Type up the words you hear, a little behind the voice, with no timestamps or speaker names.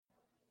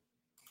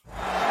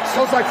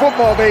Smells like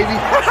football, baby.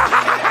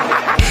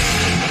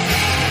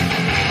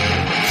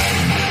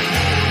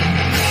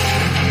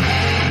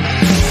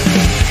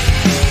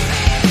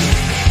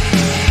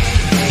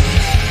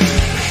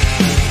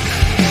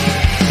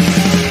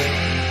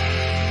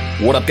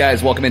 What up,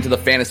 guys? Welcome into the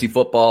Fantasy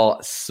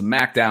Football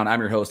Smackdown. I'm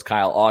your host,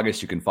 Kyle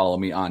August. You can follow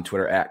me on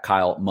Twitter at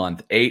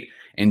KyleMonth8.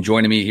 And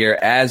joining me here,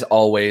 as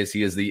always,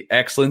 he is the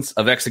excellence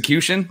of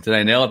execution. Did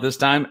I nail it this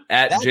time?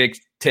 At Jake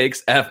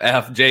Takes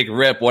FF. Jake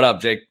Rip. What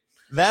up, Jake?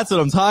 That's what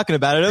I'm talking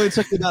about. It only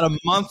took me about a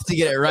month to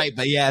get it right.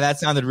 But yeah, that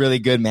sounded really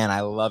good, man.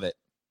 I love it.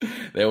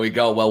 There we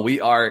go. Well,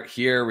 we are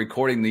here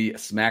recording the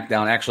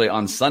Smackdown actually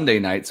on Sunday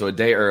night, so a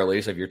day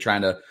early. So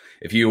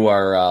if you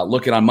are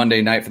looking on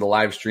Monday night for the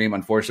live stream,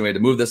 unfortunately, we had to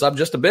move this up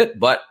just a bit,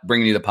 but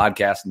bringing you the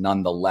podcast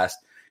nonetheless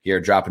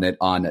here, dropping it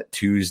on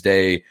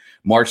Tuesday,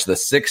 March the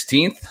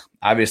 16th.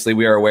 Obviously,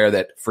 we are aware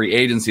that free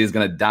agency is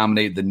going to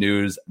dominate the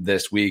news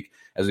this week,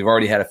 as we've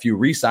already had a few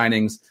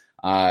re-signings.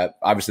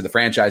 Obviously, the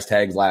franchise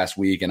tags last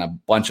week and a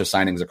bunch of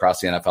signings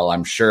across the NFL,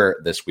 I'm sure,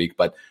 this week.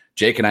 But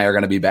Jake and I are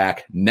going to be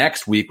back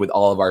next week with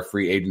all of our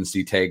free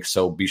agency takes,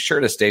 so be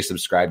sure to stay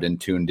subscribed and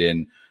tuned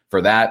in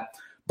for that.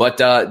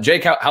 But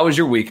Jake, how was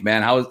your week,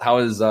 man? How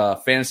is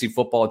fantasy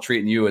football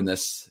treating you in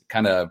this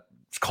kind of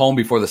calm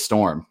before the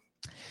storm?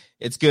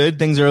 It's good.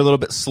 Things are a little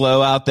bit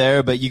slow out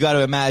there, but you got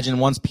to imagine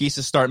once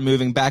pieces start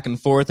moving back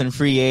and forth in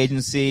free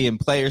agency and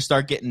players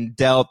start getting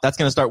dealt, that's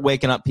going to start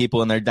waking up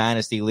people in their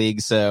dynasty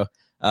leagues. So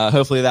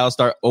hopefully that'll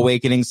start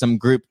awakening some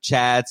group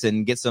chats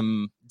and get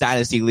some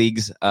dynasty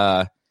leagues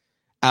out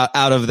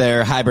of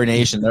their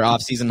hibernation, their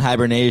off-season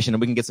hibernation, and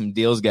we can get some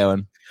deals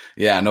going.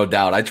 Yeah, no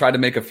doubt. I tried to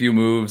make a few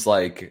moves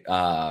like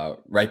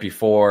right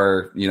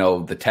before,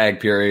 the tag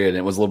period. And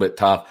it was a little bit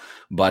tough,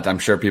 but I'm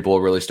sure people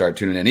will really start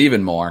tuning in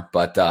even more.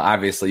 But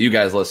obviously, you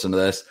guys listen to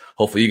this.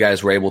 Hopefully, you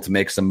guys were able to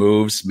make some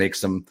moves, make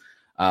some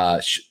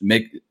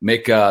make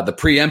the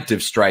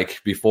preemptive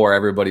strike before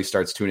everybody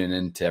starts tuning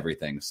into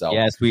everything. So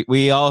yes,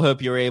 we all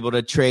hope you were able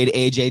to trade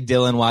AJ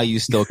Dillon while you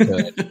still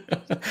could.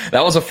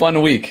 That was a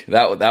fun week.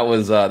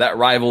 That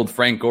rivaled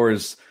Frank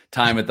Gore's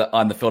time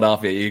on the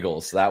Philadelphia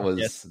Eagles. That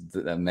was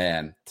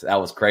man,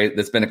 that was crazy.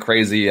 It's been a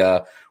crazy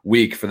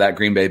week for that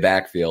Green Bay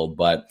backfield.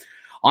 But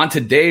on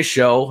today's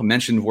show, I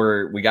mentioned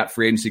we got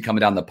free agency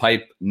coming down the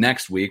pipe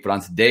next week. But on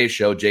today's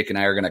show, Jake and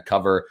I are going to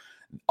cover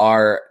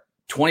our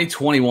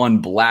 2021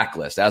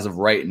 Blacklist as of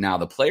right now,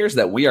 the players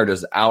that we are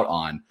just out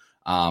on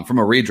from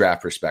a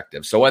redraft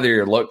perspective. So whether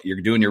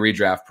you're doing your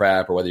redraft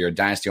prep or whether you're a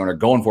dynasty owner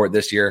going for it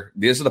this year,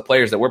 these are the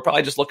players that we're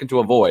probably just looking to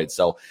avoid.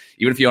 So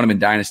even if you own them in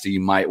dynasty, you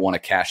might want to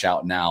cash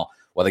out now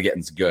while the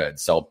getting's good.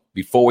 So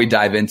before we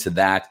dive into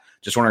that,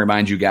 just want to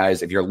remind you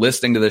guys, if you're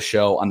listening to this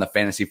show on the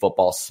Fantasy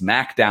Football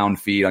Smackdown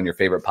feed on your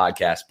favorite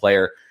podcast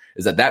player,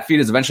 is that feed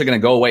is eventually going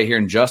to go away here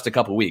in just a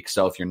couple weeks.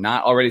 So if you're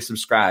not already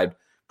subscribed,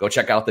 go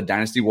check out the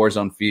Dynasty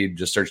Warzone feed.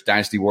 Just search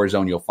Dynasty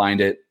Warzone. You'll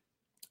find it.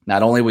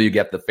 Not only will you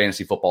get the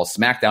Fantasy Football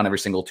Smackdown every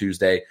single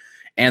Tuesday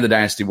and the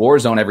Dynasty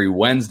Warzone every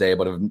Wednesday,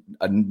 but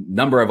a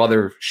number of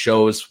other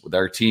shows with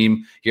our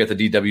team here at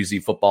the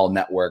DWZ Football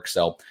Network.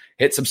 So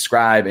hit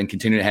subscribe and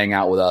continue to hang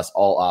out with us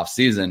all off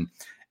season.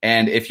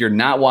 And if you're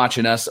not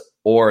watching us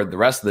or the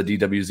rest of the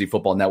DWZ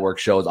Football Network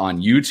shows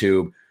on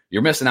YouTube,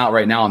 you're missing out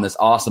right now on this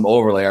awesome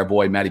overlay our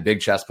boy Matty Big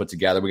Chest put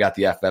together. We got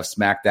the FF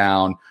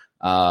Smackdown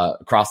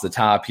across the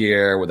top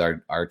here with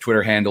our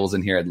Twitter handles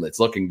in here. It's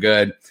looking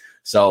good.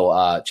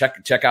 So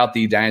check out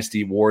the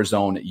Dynasty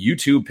Warzone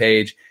YouTube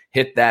page,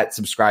 hit that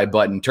subscribe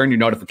button, turn your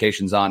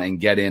notifications on, and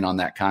get in on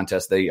that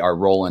contest. They are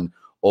rolling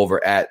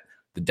over at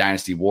the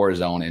Dynasty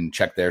Warzone, and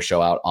check their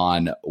show out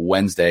on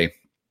Wednesday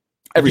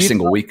every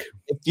single week.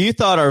 If you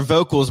thought our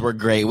vocals were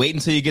great, wait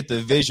until you get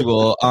the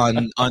visual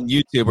on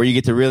YouTube, where you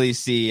get to really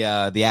see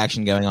the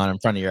action going on in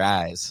front of your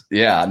eyes.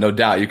 Yeah, no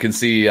doubt. You can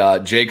see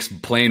Jake's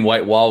plain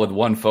white wall with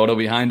one photo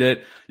behind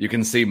it. You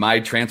can see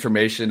my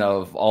transformation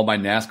of all my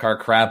NASCAR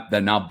crap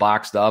that now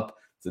boxed up.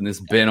 It's in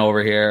this bin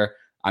over here.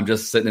 I'm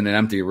just sitting in an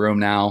empty room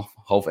now,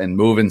 and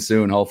moving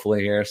soon,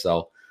 hopefully here.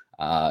 So,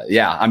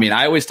 yeah, I mean,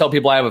 I always tell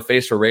people I have a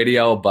face for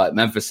radio, but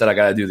Memphis said I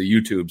got to do the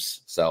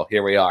YouTubes. So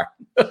here we are.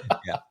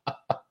 Yeah.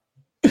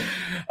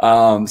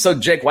 So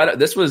Jake,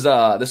 this was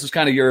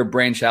kind of your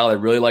brainchild. I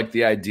really liked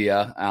the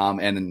idea.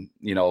 And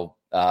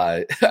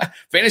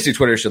fantasy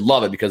Twitter should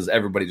love it because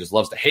everybody just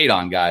loves to hate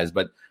on guys,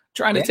 but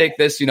trying to take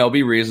this,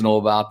 be reasonable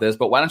about this,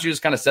 but why don't you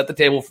just kind of set the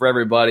table for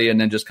everybody and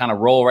then just kind of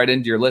roll right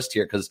into your list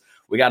here? Cause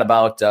we got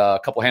about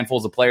a couple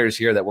handfuls of players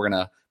here that we're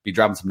going to be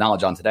dropping some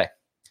knowledge on today.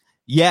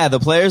 Yeah, the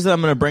players that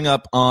I'm going to bring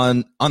up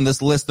on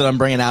this list that I'm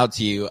bringing out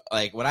to you,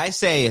 like when I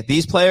say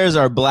these players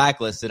are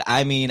blacklisted,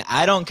 I mean,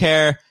 I don't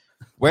care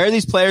where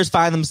these players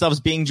find themselves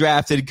being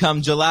drafted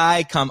come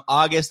July, come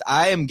August.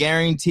 I am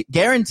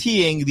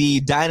guaranteeing the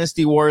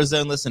Dynasty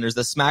Warzone listeners,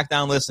 the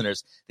SmackDown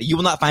listeners, that you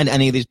will not find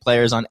any of these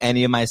players on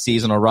any of my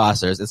seasonal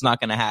rosters. It's not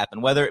going to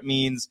happen. Whether it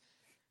means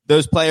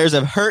those players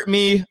have hurt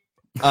me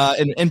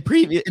in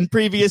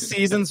previous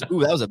seasons. Ooh,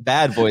 that was a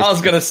bad voice. I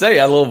was gonna say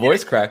a little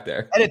voice crack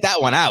there. Edit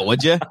that one out,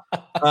 would you?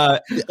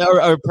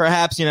 Or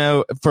perhaps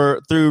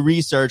through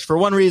research, for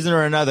one reason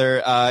or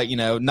another,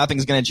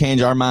 nothing's gonna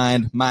change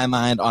my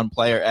mind on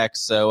player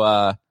X.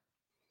 So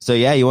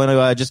yeah, you want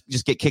to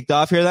just get kicked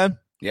off here then?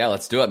 Yeah,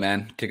 let's do it,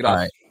 man. Kick it off. All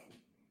right.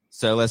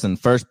 So listen,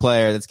 first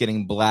player that's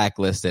getting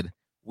blacklisted.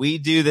 We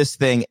do this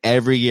thing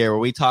every year where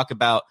we talk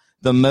about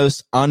the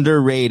most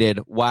underrated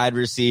wide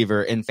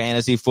receiver in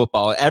fantasy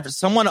football.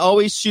 Someone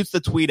always shoots the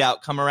tweet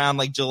out, come around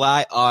like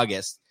July,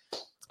 August.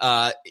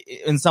 And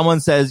someone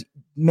says,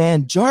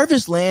 man,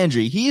 Jarvis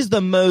Landry, he's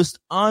the most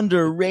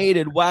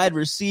underrated wide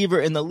receiver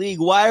in the league.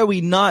 Why are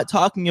we not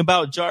talking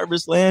about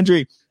Jarvis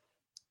Landry?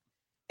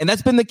 And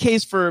that's been the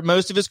case for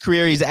most of his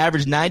career. He's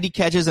averaged 90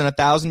 catches and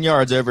 1,000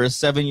 yards over his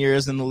 7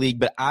 years in the league.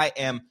 But I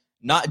am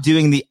not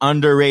doing the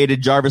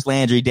underrated Jarvis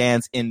Landry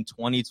dance in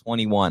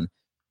 2021.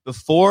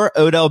 Before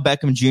Odell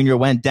Beckham Jr.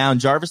 went down,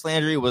 Jarvis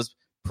Landry was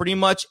pretty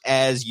much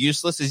as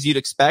useless as you'd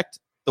expect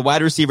the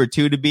wide receiver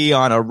 2 to be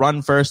on a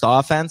run-first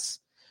offense.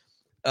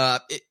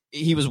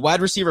 He was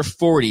wide receiver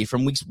 40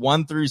 from weeks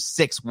 1 through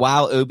 6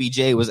 while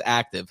OBJ was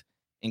active.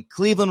 And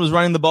Cleveland was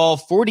running the ball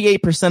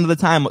 48% of the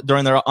time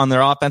on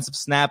their offensive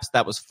snaps.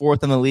 That was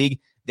 4th in the league.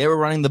 They were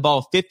running the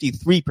ball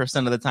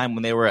 53% of the time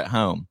when they were at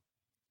home.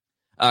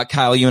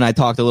 Kyle, you and I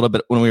talked a little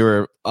bit when we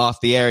were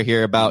off the air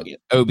here about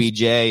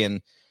OBJ,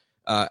 and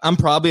I'm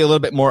probably a little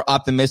bit more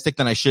optimistic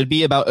than I should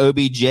be about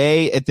OBJ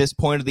at this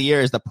point of the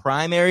year as the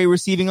primary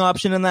receiving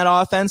option in that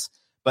offense.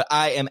 But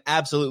I am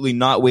absolutely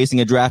not wasting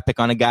a draft pick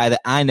on a guy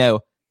that I know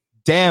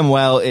damn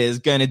well is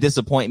going to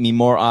disappoint me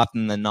more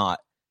often than not.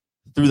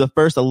 Through the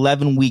first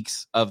 11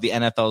 weeks of the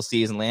NFL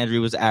season, Landry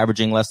was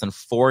averaging less than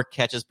 4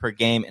 catches per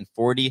game and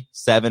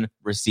 47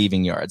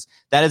 receiving yards.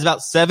 That is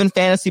about 7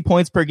 fantasy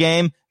points per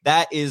game.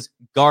 That is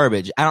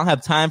garbage. I don't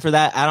have time for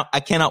that. I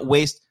cannot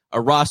waste a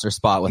roster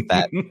spot with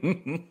that.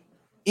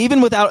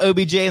 Even without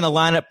OBJ in the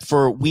lineup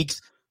for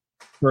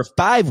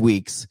 5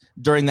 weeks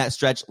during that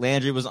stretch,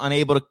 Landry was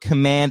unable to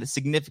command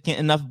significant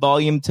enough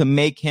volume to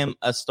make him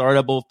a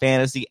startable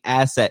fantasy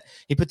asset.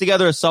 He put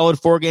together a solid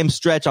 4-game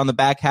stretch on the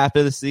back half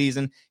of the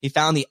season. He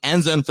found the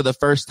end zone for the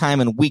first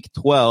time in week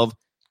 12.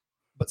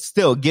 But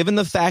still, given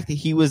the fact that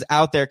he was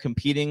out there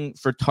competing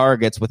for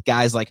targets with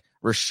guys like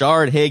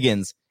Rashard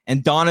Higgins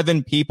and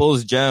Donovan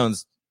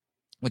Peoples-Jones,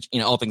 which,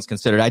 all things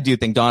considered, I do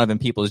think Donovan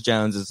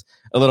Peoples-Jones is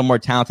a little more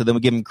talented than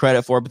we give him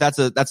credit for, but that's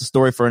a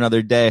story for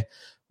another day.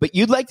 But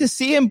you'd like to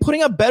see him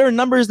putting up better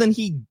numbers than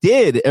he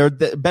did, or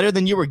better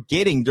than you were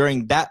getting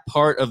during that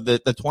part of the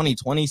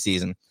 2020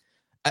 season.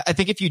 I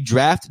think if you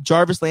draft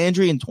Jarvis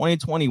Landry in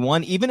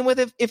 2021, even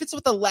if it's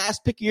with the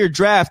last pick of your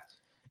draft,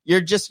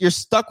 you're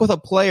stuck with a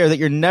player that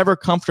you're never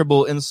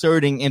comfortable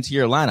inserting into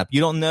your lineup.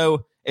 You don't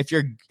know if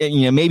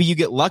maybe you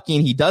get lucky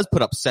and he does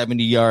put up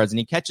 70 yards and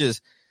he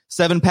catches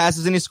 7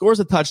 passes and he scores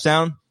a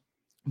touchdown,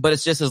 but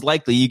it's just as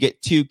likely you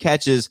get 2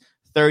 catches,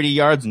 30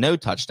 yards, no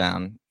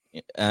touchdown.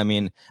 I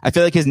mean, I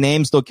feel like his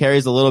name still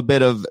carries a little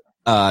bit of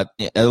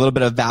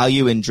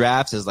value in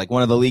drafts as like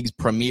one of the league's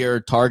premier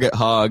target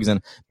hogs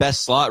and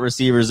best slot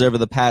receivers over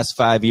the past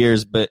 5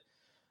 years. But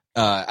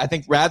I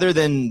think rather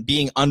than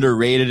being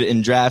underrated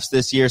in drafts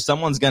this year,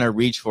 someone's going to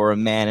reach for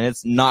him, man, and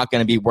it's not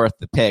going to be worth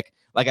the pick.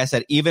 Like I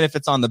said, even if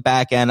it's on the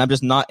back end, I'm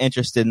just not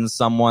interested in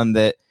someone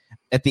that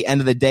at the end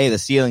of the day, the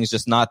ceiling is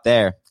just not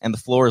there and the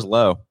floor is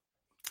low.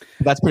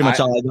 That's pretty much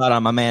all I got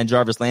on my man,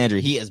 Jarvis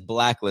Landry. He is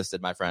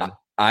blacklisted, my friend.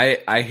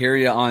 I hear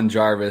you on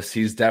Jarvis.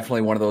 He's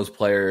definitely one of those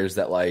players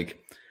that, like,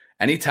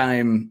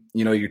 anytime,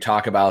 you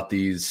talk about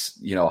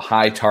these,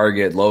 high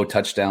target, low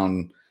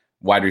touchdown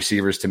wide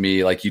receivers, to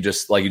me, like you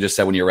just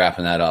said when you're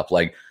wrapping that up,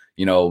 like,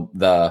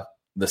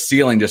 the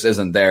ceiling just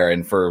isn't there.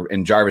 And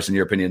in Jarvis, in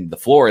your opinion, the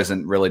floor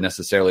isn't really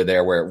necessarily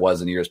there where it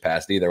was in years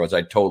past either, which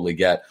I totally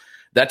get.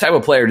 That type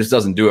of player just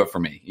doesn't do it for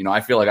me.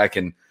 I feel like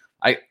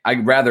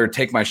I'd rather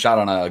take my shot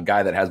on a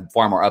guy that has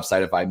far more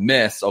upside. If I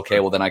miss, okay,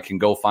 well then I can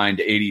go find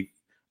 80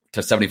 to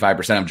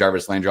 75% of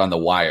Jarvis Landry on the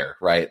wire,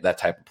 right? That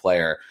type of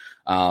player.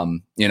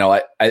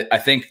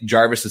 I think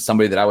Jarvis is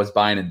somebody that I was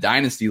buying in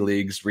dynasty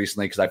leagues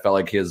recently because I felt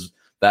like his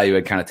value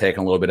had kind of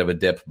taken a little bit of a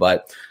dip,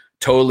 but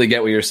totally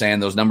get what you're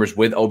saying. Those numbers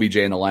with OBJ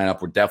in the lineup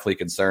were definitely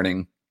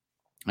concerning.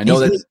 I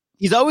know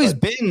he's always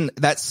been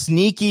that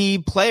sneaky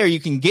player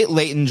you can get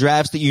late in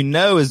drafts that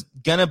is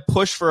going to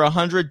push for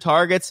 100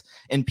 targets.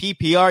 In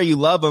PPR, you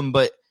love him,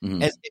 but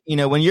as,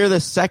 when you're the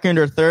second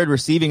or third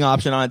receiving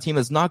option on a team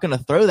that's not going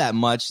to throw that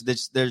much,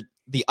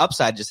 the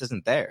upside just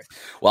isn't there.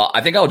 Well,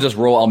 I think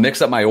I'll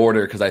mix up my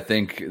order because I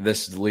think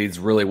this leads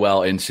really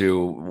well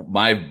into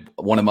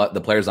one of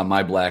the players on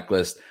my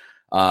blacklist.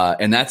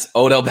 And that's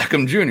Odell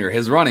Beckham Jr.,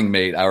 his running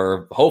mate,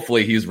 or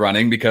hopefully he's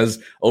running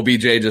because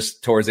OBJ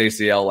just tore his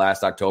ACL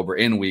last October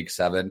in week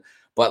 7.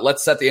 But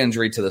let's set the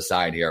injury to the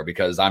side here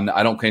because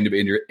I don't claim to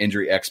be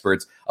injury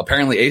experts.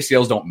 Apparently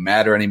ACLs don't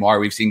matter anymore.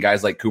 We've seen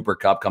guys like Cooper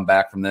Kupp come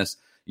back from this,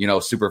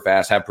 super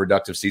fast, have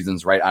productive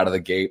seasons right out of the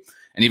gate.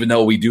 And even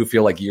though we do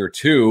feel like year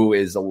 2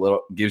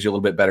 gives you a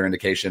little bit better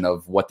indication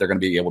of what they're going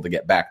to be able to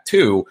get back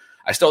to,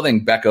 I still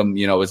think Beckham,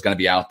 is going to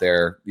be out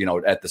there,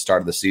 at the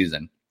start of the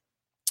season.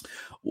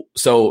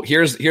 So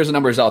here's the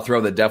numbers I'll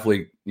throw that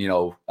definitely,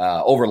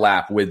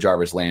 overlap with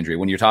Jarvis Landry.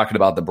 When you're talking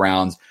about the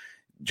Browns,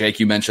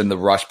 Jake, you mentioned the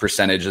rush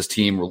percentage. This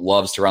team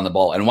loves to run the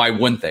ball. And why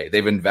wouldn't they?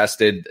 They've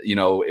invested,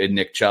 in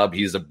Nick Chubb.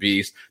 He's a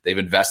beast. They've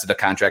invested a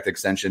contract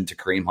extension to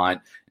Kareem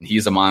Hunt, and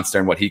he's a monster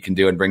in what he can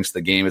do and brings to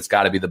the game. It's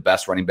got to be the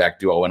best running back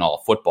duo in all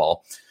of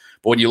football.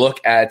 But when you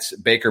look at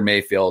Baker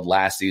Mayfield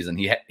last season,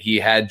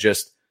 he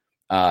averaged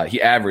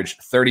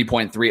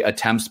 30.3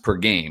 attempts per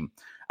game.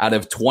 Out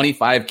of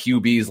 25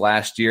 QBs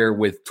last year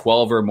with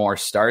 12 or more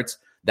starts,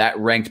 that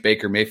ranked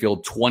Baker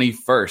Mayfield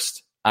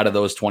 21st out of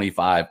those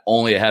 25,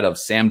 only ahead of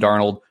Sam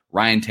Darnold,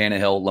 Ryan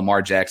Tannehill,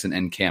 Lamar Jackson,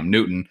 and Cam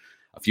Newton.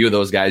 A few of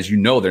those guys,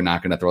 they're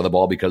not going to throw the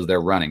ball because they're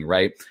running,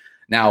 right?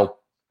 Now,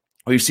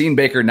 we've seen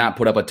Baker not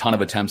put up a ton of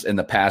attempts in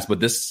the past,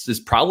 but this is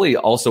probably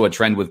also a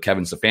trend with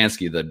Kevin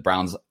Stefanski, the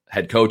Browns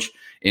head coach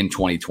in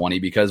 2020,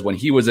 because when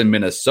he was in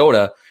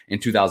Minnesota in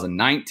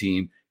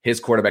 2019, his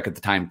quarterback at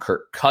the time,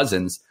 Kirk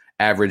Cousins,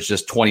 averaged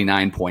just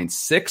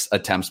 29.6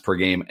 attempts per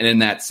game. And in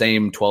that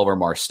same 12 or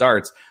more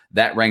starts,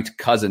 that ranked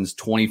Cousins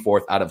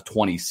 24th out of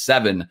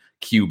 27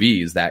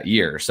 QBs that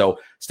year. So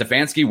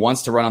Stefanski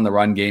wants to run on the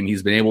run game.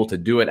 He's been able to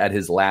do it at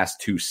his last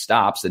 2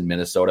 stops in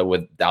Minnesota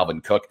with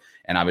Dalvin Cook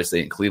and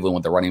obviously in Cleveland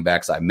with the running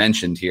backs I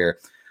mentioned here.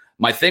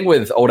 My thing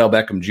with Odell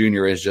Beckham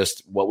Jr. is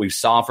just what we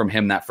saw from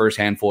him that first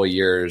handful of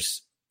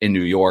years in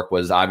New York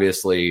was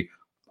obviously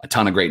a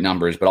ton of great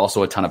numbers, but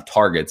also a ton of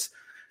targets.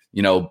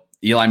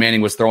 Eli Manning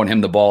was throwing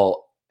him the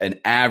ball an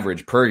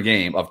average per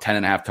game of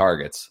 10.5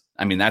 targets.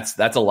 I mean, that's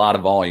a lot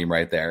of volume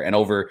right there. And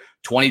over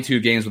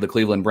 22 games with the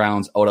Cleveland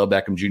Browns, Odell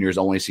Beckham Jr. has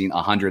only seen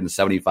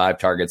 175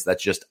 targets.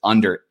 That's just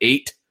under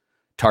 8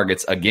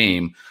 targets a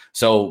game.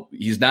 So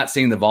he's not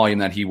seeing the volume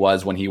that he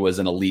was when he was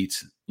an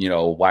elite,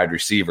 wide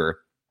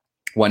receiver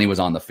when he was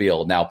on the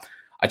field. Now,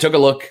 I took a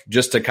look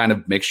just to kind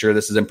of make sure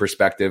this is in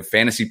perspective.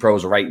 Fantasy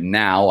Pros right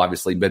now,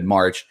 obviously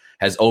mid-March,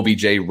 has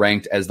OBJ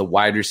ranked as the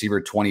wide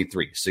receiver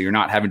 23. So you're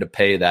not having to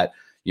pay that,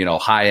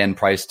 high-end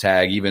price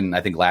tag. Even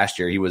I think last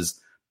year he was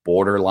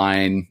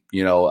borderline,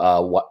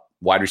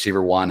 wide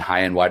receiver 1,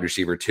 high-end wide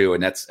receiver 2,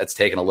 and that's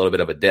taken a little bit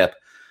of a dip.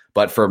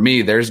 But for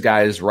me, there's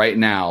guys right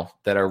now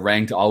that are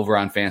ranked over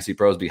on Fantasy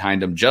Pros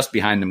behind him, just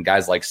behind him,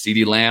 guys like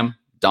CeeDee Lamb,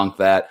 dunk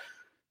that.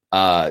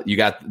 You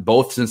got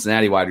both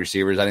Cincinnati wide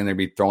receivers. I think they'd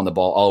be throwing the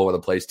ball all over the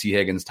place. T.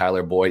 Higgins,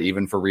 Tyler Boyd,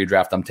 even for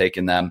redraft, I'm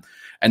taking them.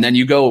 And then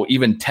you go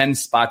even 10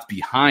 spots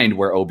behind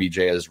where OBJ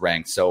is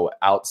ranked. So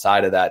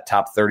outside of that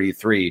top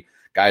 33,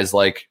 guys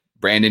like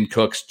Brandon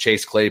Cooks,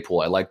 Chase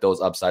Claypool, I like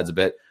those upsides a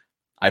bit.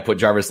 I put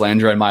Jarvis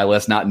Landry on my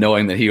list, not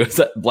knowing that he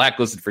was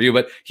blacklisted for you,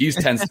 but he's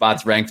 10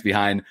 spots ranked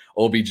behind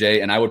OBJ,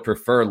 and I would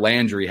prefer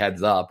Landry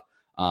heads up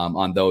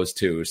on those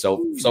two.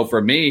 So for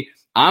me,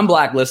 I'm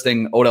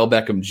blacklisting Odell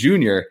Beckham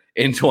Jr.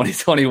 in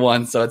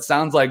 2021. So it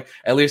sounds like,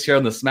 at least here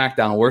on the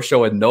Smackdown, we're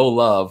showing no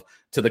love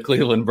to the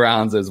Cleveland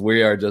Browns as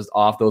we are just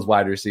off those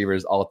wide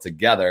receivers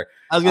altogether.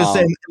 I was going to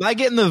say, am I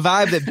getting the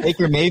vibe that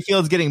Baker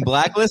Mayfield's getting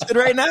blacklisted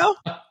right now?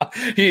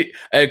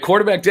 A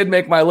quarterback did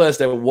make my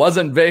list. It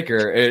wasn't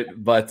Baker,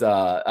 but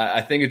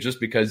I think it's just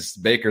because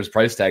Baker's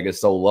price tag is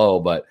so low.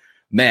 But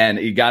man,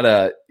 you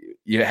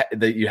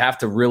have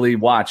to really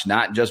watch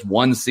not just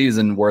one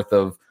season worth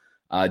of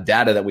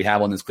data that we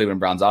have on this Cleveland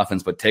Browns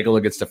offense, but take a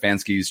look at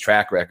Stefanski's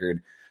track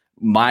record.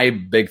 My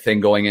big thing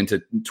going into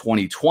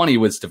 2020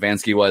 with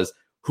Stefanski was,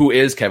 who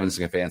is Kevin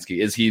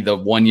Stefanski? Is he the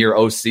one-year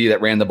OC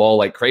that ran the ball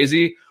like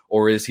crazy,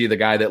 or is he the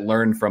guy that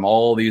learned from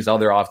all these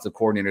other offensive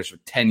coordinators for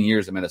 10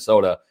 years in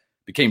Minnesota?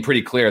 Became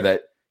pretty clear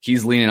that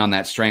he's leaning on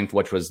that strength,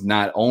 which was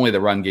not only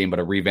the run game, but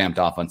a revamped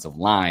offensive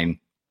line.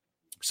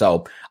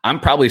 So I'm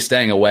probably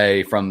staying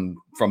away from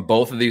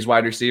both of these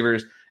wide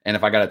receivers. And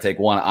if I got to take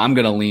one, I'm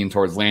going to lean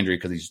towards Landry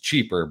because he's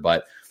cheaper.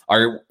 But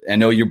I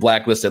know you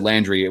blacklisted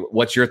Landry.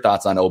 What's your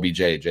thoughts on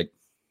OBJ, Jake?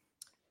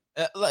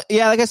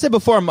 Yeah, like I said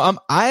before,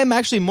 I'm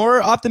actually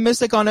more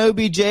optimistic on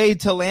OBJ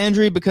to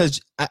Landry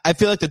because I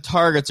feel like the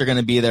targets are going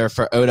to be there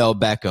for Odell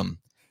Beckham.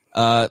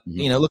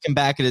 Looking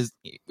back at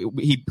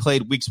he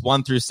played weeks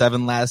 1 through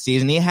 7 last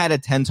season. He had a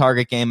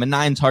 10-target game, a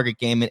 9-target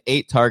game, an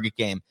 8-target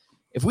game.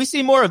 If we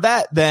see more of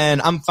that,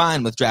 then I'm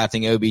fine with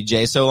drafting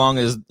OBJ so long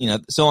as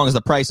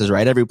the price is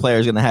right. Every player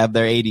is going to have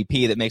their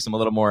ADP that makes them a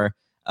little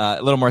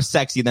more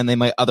sexy than they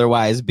might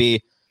otherwise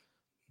be.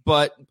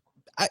 But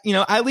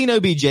I lean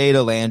OBJ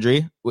to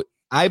Landry.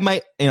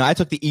 I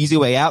took the easy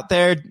way out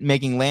there,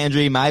 making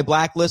Landry my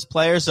blacklist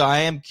player. So I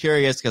am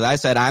curious because I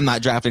said I'm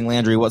not drafting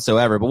Landry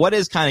whatsoever. But what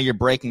is kind of your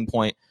breaking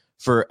point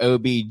for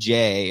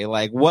OBJ?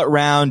 Like, what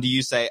round do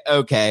you say,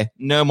 okay,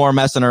 no more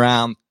messing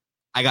around?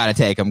 I got to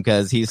take him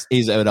because he's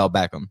Odell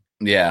Beckham.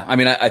 Yeah, I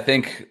mean, I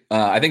think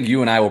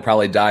you and I will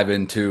probably dive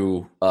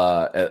into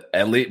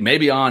at least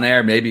maybe on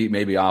air,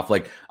 maybe off.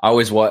 Like I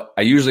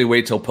usually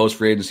wait till post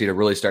free agency to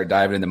really start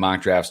diving into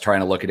mock drafts, trying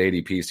to look at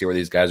ADP, see where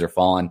these guys are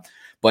falling.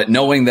 But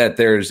knowing that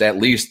there's at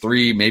least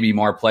 3, maybe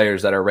more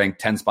players that are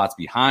ranked 10 spots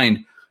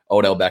behind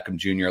Odell Beckham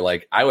Jr.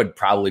 Like I would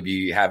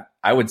probably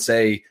I would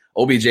say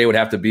OBJ would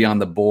have to be on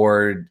the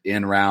board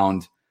in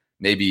round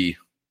maybe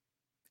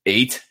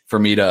 8 for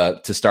me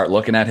to start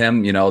looking at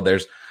him.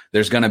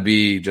 There's going to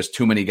be just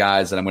too many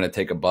guys that I'm going to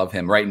take above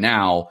him right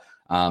now.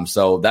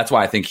 So that's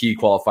why I think he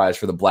qualifies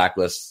for the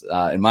blacklist,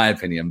 in my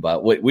opinion.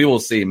 But we will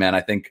see, man.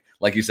 I think,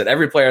 like you said,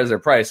 every player has their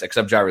price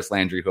except Jarvis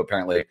Landry, who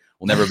apparently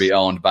will never be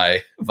owned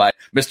by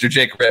Mr.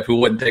 Jake Rip, who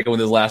wouldn't take him with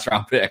his last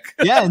round pick.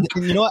 Yeah, and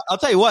you know what? I'll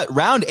tell you what,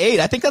 round 8,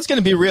 I think that's going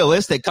to be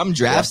realistic come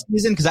draft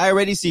season, because I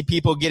already see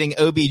people getting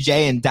OBJ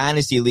in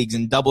dynasty leagues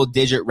in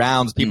double-digit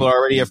rounds. People are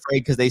already afraid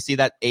because they see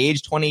that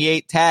age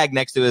 28 tag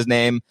next to his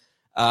name.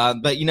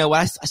 But you know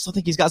what? I still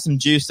think he's got some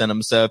juice in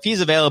him. So if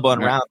he's available in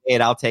round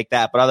 8, I'll take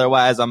that. But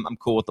otherwise, I'm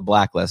cool with the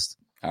blacklist.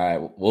 All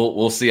right,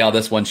 we'll see how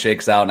this one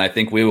shakes out, and I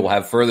think we will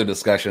have further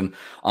discussion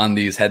on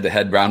these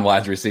head-to-head round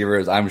wide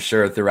receivers, I'm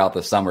sure, throughout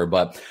the summer.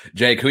 But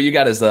Jake, who you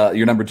got as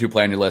your number 2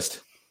 player on your list?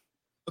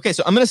 Okay,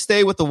 so I'm going to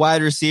stay with the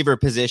wide receiver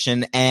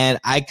position, and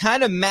I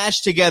kind of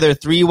mashed together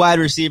 3 wide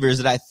receivers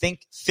that I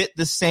think fit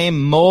the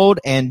same mold,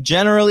 and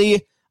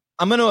generally,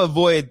 I'm going to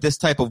avoid this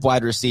type of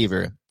wide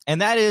receiver,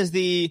 and that is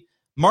the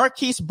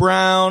Marquise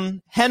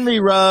Brown, Henry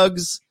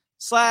Ruggs /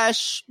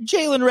 Jalen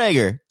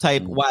Reagor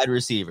type wide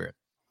receiver.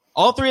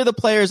 All 3 of the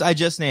players I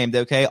just named,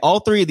 okay, all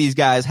 3 of these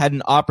guys had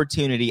an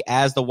opportunity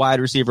as the wide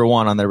receiver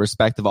 1 on their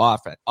respective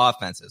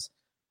offenses.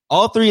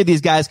 All 3 of these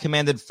guys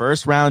commanded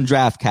first-round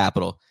draft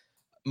capital.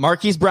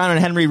 Marquise Brown and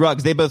Henry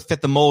Ruggs, they both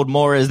fit the mold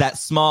more as that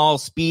small,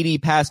 speedy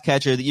pass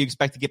catcher that you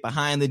expect to get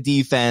behind the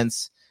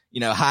defense,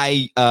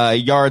 high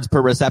yards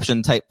per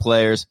reception type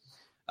players.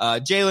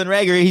 Jalen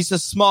Reagor, he's a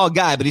small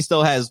guy, but he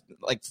still has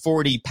like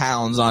 40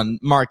 pounds on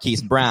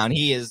Marquise Brown.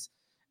 He is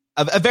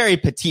a very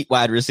petite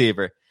wide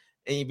receiver.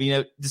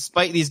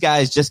 Despite these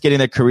guys just getting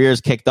their careers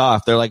kicked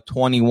off, they're like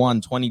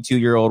 21,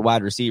 22-year-old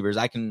wide receivers.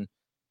 I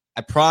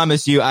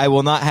promise you, I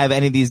will not have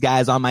any of these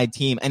guys on my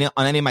team,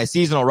 on any of my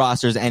seasonal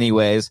rosters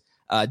anyways.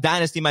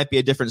 Dynasty might be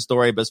a different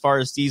story, but as far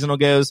as seasonal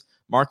goes,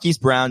 Marquise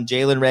Brown,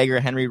 Jalen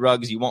Reagor, Henry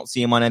Ruggs, you won't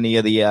see him on any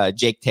of the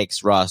Jake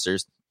Takes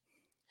rosters.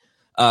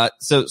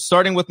 So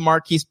starting with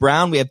Marquise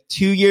Brown, we have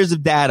 2 years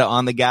of data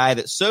on the guy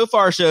that so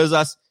far shows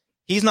us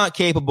he's not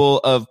capable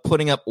of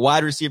putting up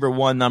wide receiver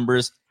 1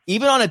 numbers,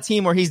 even on a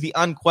team where he's the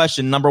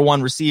unquestioned number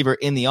 1 receiver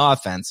in the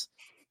offense.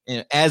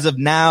 As of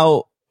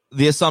now,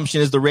 the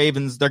assumption is the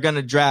Ravens, they're going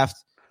to draft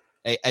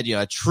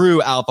a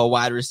true alpha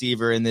wide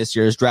receiver in this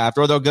year's draft,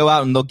 or they'll go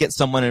out and they'll get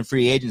someone in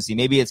free agency.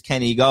 Maybe it's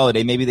Kenny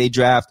Golladay. Maybe they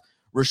draft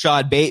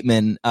Rashad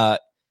Bateman.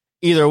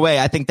 Either way,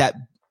 I think that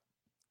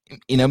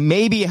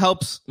maybe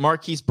helps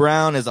Marquise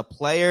Brown as a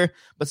player,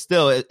 but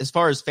still, as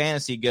far as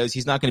fantasy goes,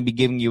 he's not going to be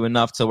giving you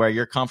enough to where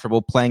you're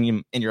comfortable playing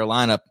him in your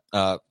lineup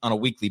on a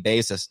weekly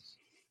basis.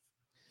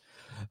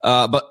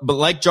 But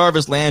like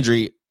Jarvis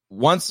Landry,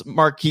 once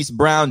Marquise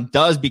Brown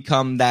does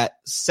become that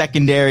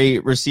secondary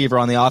receiver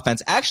on the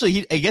offense,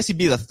 actually, I guess he'd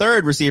be the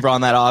 3rd receiver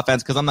on that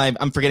offense, because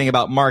I'm forgetting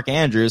about Mark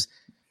Andrews.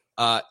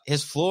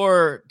 His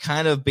floor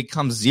kind of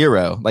becomes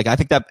 0. Like, I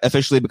think that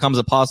officially becomes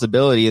a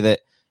possibility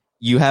that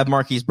you have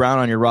Marquise Brown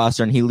on your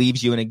roster and he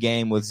leaves you in a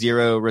game with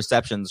 0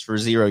 receptions for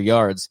 0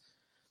 yards.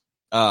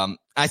 I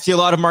see a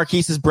lot of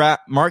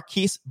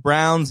Marquise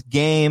Brown's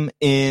game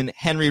in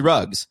Henry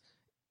Ruggs.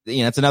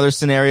 It's another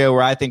scenario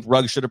where I think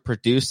Ruggs should have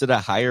produced at a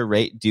higher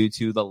rate due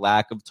to the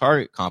lack of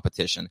target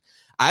competition.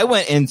 I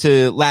went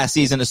into last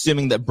season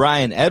assuming that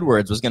Bryan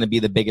Edwards was going to be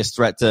the biggest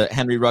threat to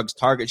Henry Ruggs'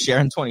 target share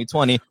in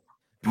 2020.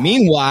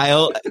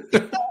 Meanwhile,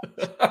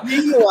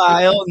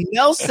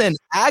 Nelson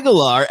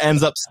Aguilar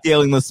ends up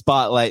stealing the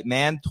spotlight,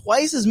 man.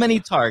 Twice as many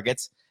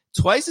targets,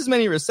 twice as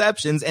many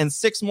receptions, and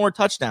 6 more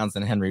touchdowns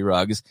than Henry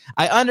Ruggs.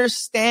 I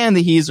understand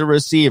that he's a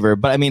receiver,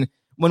 but I mean,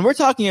 when we're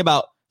talking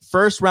about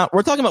first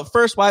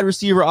wide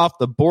receiver off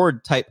the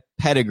board type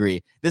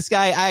pedigree. This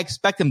guy, I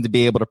expect him to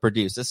be able to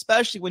produce,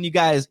 especially when you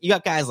got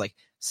guys like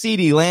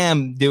CeeDee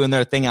Lamb doing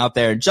their thing out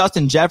there.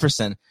 Justin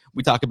Jefferson,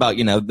 we talk about,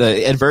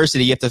 the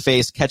adversity you have to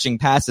face catching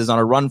passes on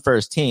a run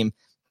first team.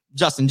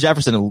 Justin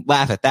Jefferson will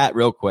laugh at that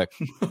real quick.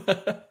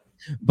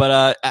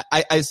 But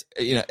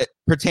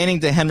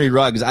pertaining to Henry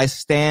Ruggs, I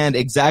stand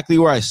exactly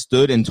where I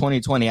stood in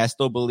 2020. I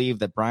still believe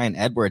that Bryan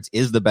Edwards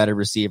is the better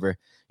receiver.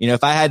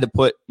 If I had to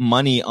put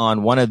money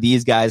on one of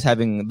these guys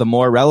having the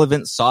more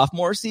relevant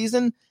sophomore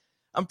season,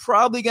 I'm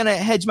probably going to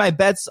hedge my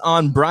bets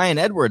on Bryan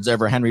Edwards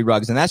over Henry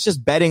Ruggs, and that's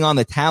just betting on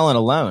the talent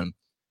alone.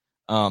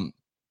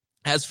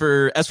 As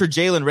for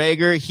Jalen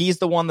Reagor, he's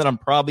the one that I'm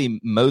probably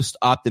most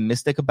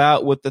optimistic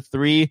about with the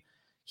 3.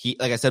 He,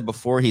 like I said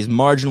before, he's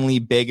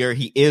marginally bigger.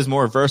 He is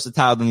more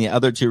versatile than the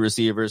other 2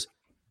 receivers,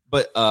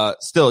 but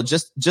still,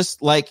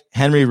 just like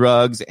Henry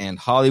Ruggs and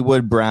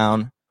Hollywood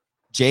Brown,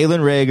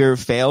 Jalen Reagor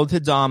failed to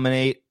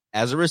dominate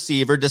as a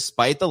receiver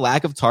despite the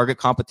lack of target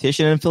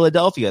competition in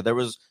Philadelphia. There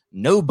was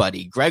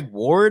nobody. Greg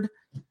Ward,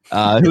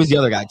 who was the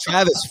other guy?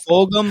 Travis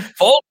Fulgham.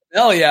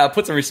 Hell yeah,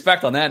 put some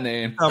respect on that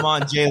name. Come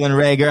on, Jalen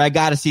Reagor. I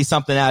got to see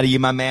something out of you,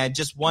 my man.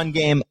 Just 1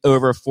 game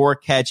over 4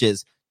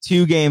 catches,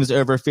 2 games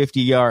over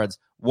 50 yards,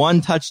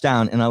 1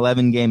 touchdown in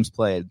 11 games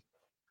played.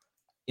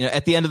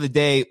 at the end of the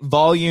day,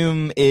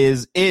 volume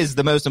is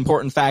the most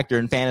important factor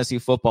in fantasy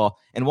football.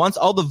 And once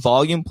all the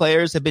volume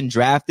players have been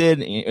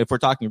drafted, if we're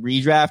talking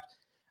redraft,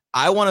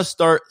 I want to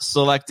start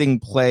selecting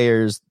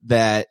players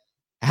that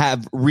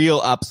have real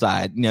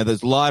upside,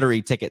 those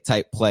lottery ticket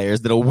type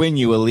players that'll win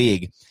you a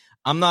league.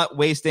 I'm not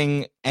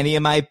wasting any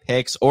of my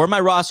picks or my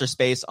roster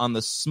space on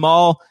the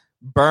small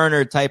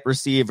burner type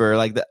receiver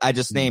like I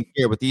just named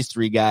here with these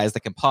three guys that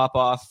can pop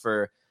off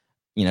for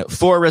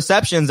 4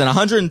 receptions and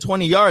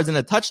 120 yards and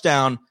a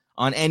touchdown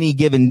on any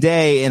given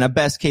day in a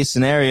best case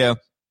scenario.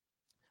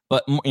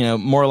 But,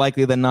 more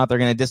likely than not, they're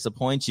going to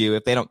disappoint you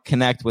if they don't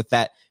connect with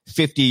that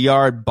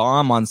 50-yard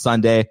bomb on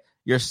Sunday.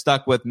 You're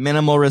stuck with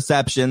minimal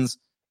receptions,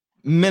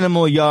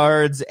 minimal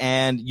yards,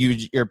 and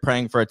you're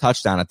praying for a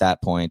touchdown at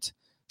that point.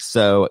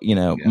 So,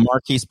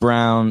 Marquise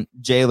Brown,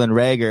 Jalen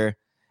Reagor,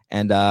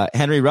 and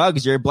Henry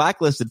Ruggs, you're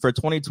blacklisted for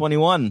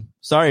 2021.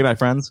 Sorry, my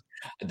friends.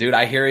 Dude,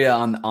 I hear you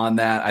on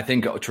that. I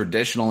think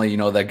traditionally,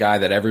 the guy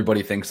that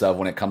everybody thinks of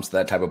when it comes to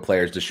that type of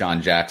player is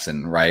Deshaun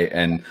Jackson, right?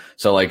 And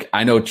so,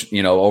 I know,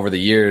 over the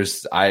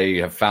years, I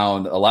have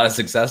found a lot of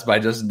success by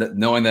just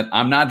knowing that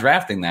I'm not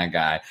drafting that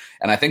guy.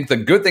 And I think the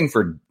good thing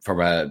for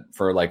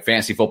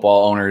fantasy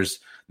football owners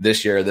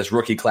this year, this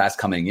rookie class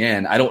coming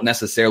in, I don't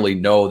necessarily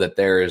know that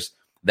there's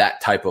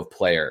that type of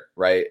player,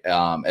 right?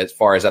 As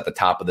far as at the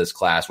top of this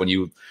class, when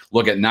you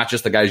look at not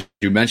just the guys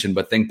you mentioned,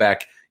 but think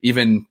back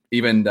even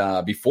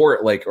before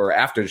or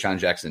after Deshaun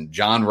Jackson,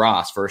 John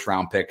Ross, first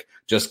round pick,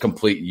 just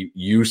complete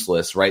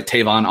useless, right?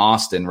 Tavon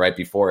Austin right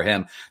before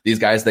him. These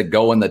guys that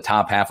go in the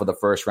top half of the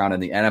first round in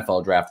the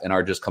NFL draft and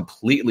are just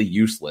completely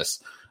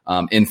useless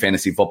in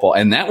fantasy football.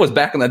 And that was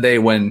back in the day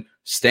when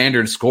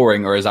standard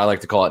scoring, or as I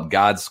like to call it,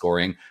 God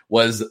scoring,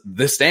 was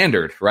the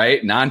standard,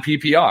 right?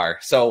 Non-PPR.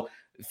 So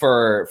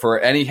for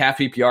any half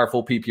PPR,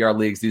 full PPR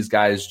leagues, these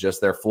guys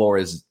their floor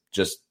is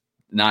just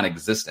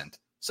non-existent.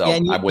 So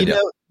I'm with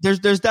you.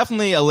 There's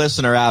definitely a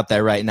listener out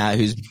there right now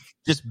who's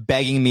just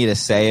begging me to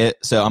say it.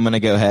 So I'm going to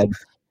go ahead.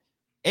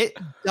 It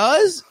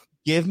does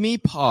give me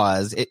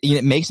pause.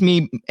 It makes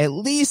me at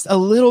least a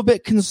little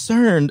bit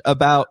concerned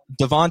about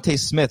Devontae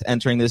Smith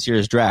entering this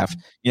year's draft.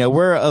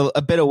 We're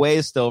a bit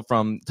away still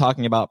from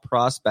talking about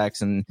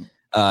prospects and,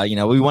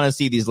 we want to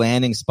see these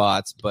landing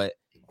spots, but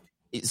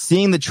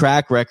seeing the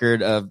track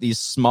record of these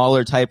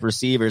smaller type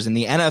receivers in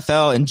the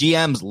NFL, and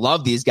GMs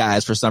love these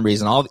guys for some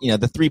reason. All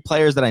the 3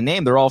 players that I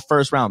named, they're all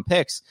first round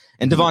picks,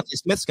 and Devontae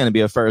Smith's going to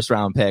be a first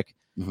round pick.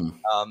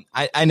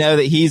 I know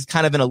that he's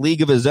kind of in a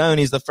league of his own.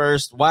 He's the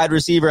first wide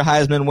receiver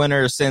Heisman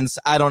winner since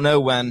I don't know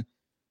when,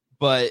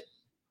 but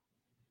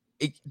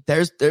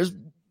there's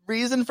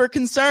reason for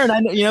concern.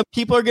 I know,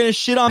 people are going to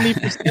shit on me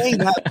for saying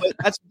that,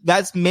 but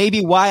that's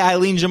maybe why I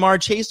lean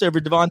Jamar Chase over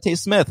Devontae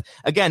Smith.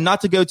 Again,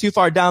 not to go too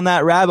far down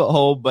that rabbit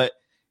hole, but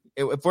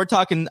if we're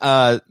talking,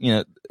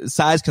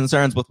 size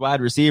concerns with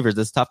wide receivers,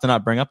 it's tough to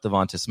not bring up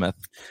Devontae Smith.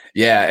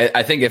 Yeah,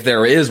 I think if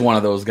there is one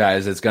of those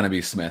guys, it's going to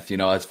be Smith.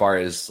 As far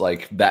as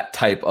that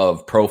type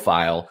of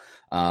profile,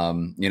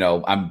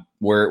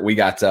 we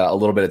got a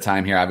little bit of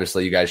time here.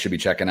 Obviously, you guys should be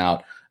checking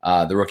out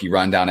the Rookie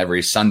Rundown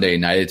every Sunday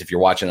night. If you're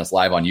watching us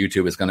live on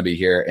YouTube, it's going to be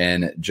here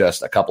in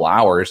just a couple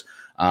hours.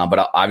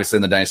 But obviously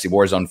in the Dynasty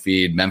Warzone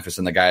feed, Memphis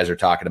and the guys are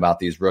talking about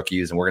these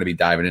rookies, and we're going to be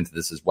diving into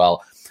this as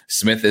well.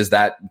 Smith is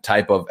that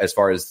type of, as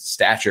far as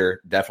stature,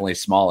 definitely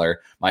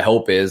smaller. My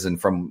hope is, and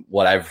from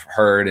what I've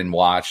heard and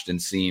watched and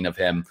seen of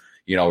him,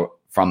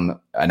 from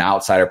an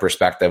outsider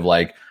perspective,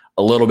 a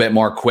little bit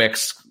more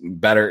quicks,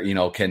 better,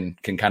 can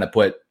kind of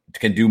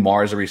can do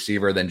more as a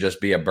receiver than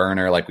just be a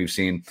burner like we've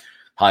seen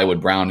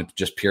Hollywood Brown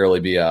just purely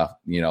be a,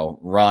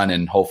 run,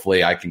 and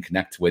hopefully I can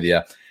connect with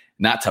you.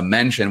 Not to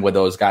mention with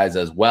those guys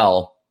as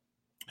well,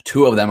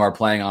 2 of them are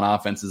playing on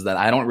offenses that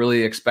I don't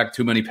really expect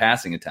too many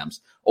passing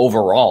attempts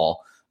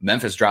overall.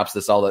 Memphis drops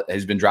this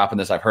he's been dropping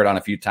this. I've heard on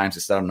a few times.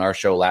 He said on our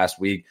show last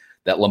week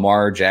that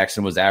Lamar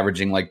Jackson was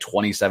averaging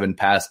 27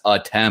 pass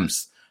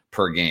attempts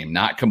per game,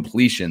 not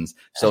completions.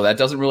 So that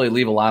doesn't really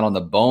leave a lot on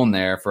the bone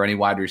there for any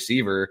wide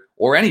receiver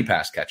or any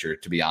pass catcher,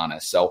 to be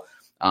honest. So,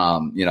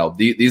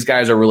 these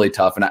guys are really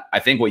tough. And I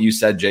think what you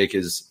said, Jake,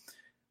 is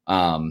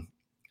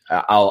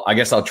I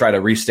guess I'll try to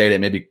restate it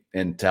maybe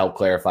and to help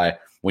clarify.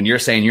 When you're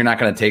saying you're not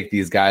going to take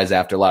these guys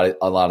after a lot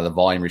of the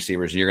volume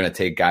receivers, you're going to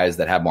take guys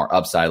that have more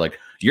upside.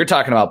 You're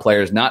talking about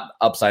players not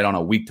upside on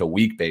a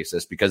week-to-week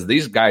basis, because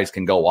these guys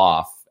can go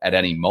off at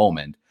any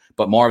moment,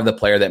 but more of the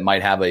player that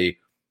might have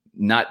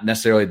not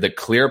necessarily the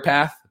clear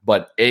path,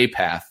 but a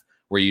path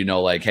where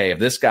hey,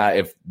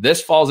 if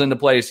this falls into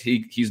place,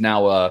 he's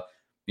now a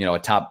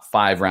top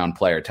 5 round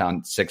player,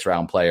 top 6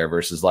 round player,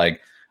 versus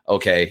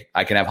okay,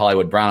 I can have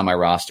Hollywood Brown on my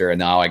roster, and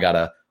now I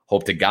gotta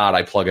hope to God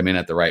I plug him in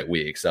at the right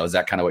week. So is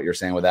that kind of what you're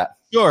saying with that?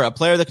 Sure, a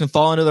player that can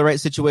fall into the right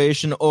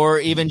situation, or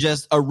even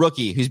just a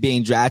rookie who's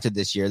being drafted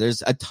this year.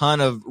 There's a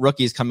ton of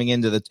rookies coming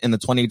in the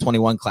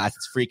 2021 class.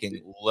 It's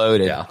freaking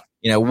loaded.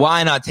 Yeah.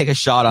 Why not take a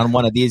shot on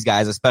one of these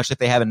guys, especially if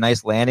they have a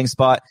nice landing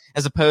spot,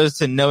 as opposed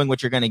to knowing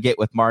what you're going to get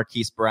with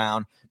Marquise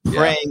Brown,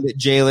 praying that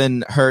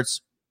Jalen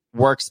Hurts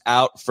works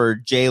out for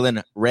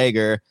Jalen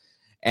Reagor,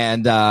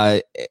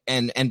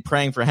 and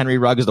praying for Henry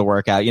Ruggs to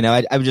work out.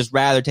 I would just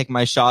rather take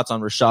my shots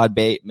on Rashad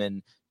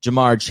Bateman,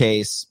 Jamar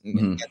Chase,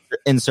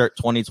 insert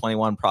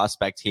 2021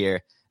 prospect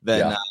here.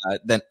 Then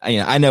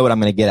I know what I'm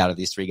going to get out of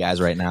these three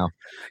guys right now.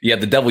 Yeah,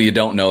 the devil you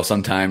don't know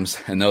sometimes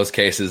in those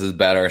cases is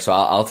better. So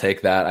I'll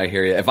take that. I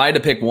hear you. If I had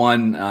to pick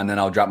one, and then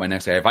I'll drop my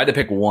next guy. If I had to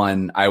pick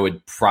one, I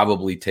would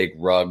probably take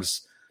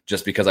Ruggs,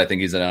 just because I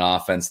think he's in an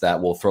offense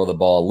that will throw the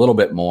ball a little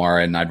bit more,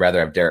 and I'd rather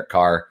have Derek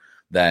Carr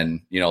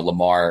than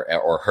Lamar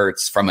or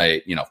Hurts from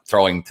a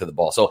throwing to the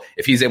ball. So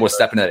if he's able to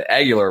step into that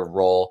Aguilar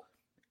role,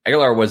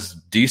 Aguilar was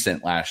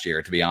decent last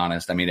year, to be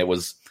honest. I mean,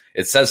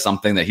 it says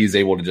something that he's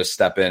able to just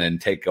step in and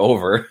take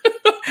over.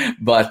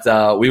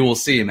 But we will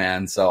see,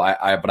 man. So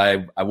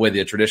I'm with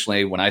you.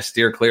 Traditionally, when I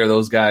steer clear of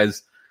those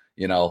guys,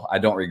 I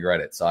don't regret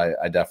it. So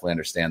I definitely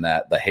understand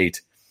that, the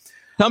hate.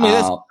 Tell me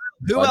this.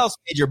 Who else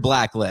made your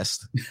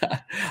blacklist?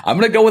 I'm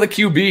going to go with a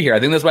QB here.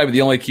 I think this might be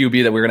the only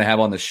QB that we're going to have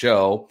on the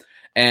show.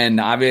 And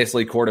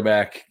obviously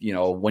quarterback,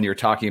 when you're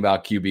talking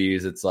about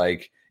QBs, it's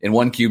like in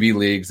one QB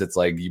leagues, it's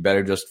like, you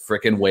better just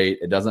freaking wait.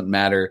 It doesn't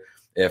matter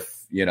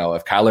if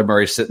Kyler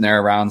Murray's sitting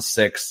there around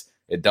 6,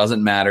 it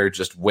doesn't matter.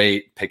 Just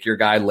wait, pick your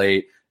guy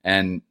late,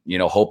 and,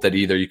 hope that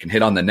either you can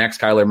hit on the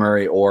next Kyler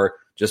Murray or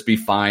just be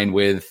fine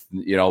with,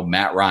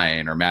 Matt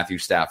Ryan or Matthew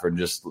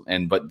Stafford,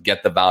 but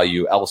get the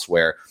value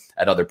elsewhere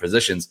at other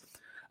positions.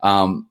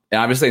 And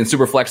obviously in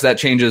Superflex that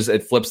changes,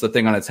 it flips the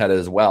thing on its head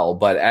as well.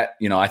 But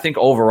I think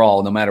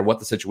overall, no matter what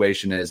the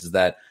situation is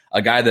that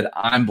a guy that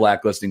I'm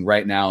blacklisting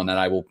right now and that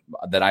I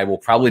will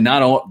probably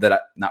not own,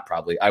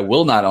 I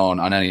will not own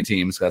on any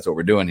teams, because that's what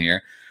we're doing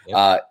here,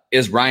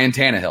 is Ryan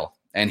Tannehill.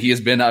 And he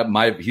has been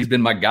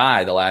my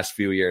guy the last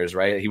few years,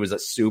 right? He was a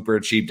super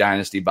cheap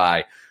dynasty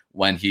buy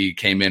when he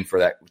came in for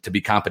that, to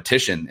be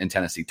competition in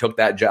Tennessee, took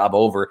that job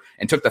over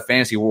and took the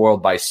fantasy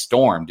world by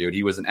storm, dude.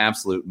 He was an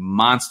absolute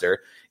monster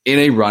in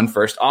a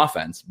run-first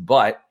offense.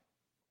 But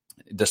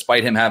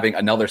despite him having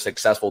another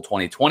successful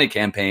 2020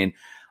 campaign,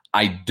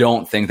 I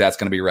don't think that's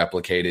going to be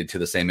replicated to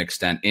the same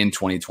extent in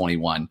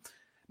 2021.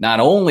 Not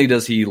only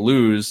does he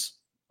lose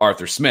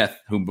Arthur Smith,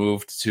 who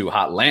moved to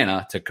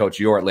Atlanta to coach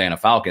your Atlanta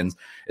Falcons,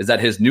 is that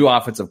his new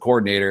offensive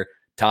coordinator,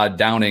 Todd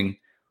Downing,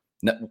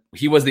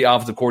 he was the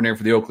offensive coordinator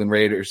for the Oakland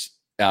Raiders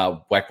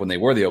back when they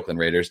were the Oakland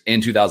Raiders in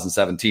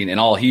 2017. And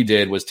all he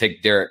did was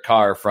take Derek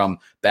Carr from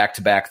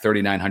back-to-back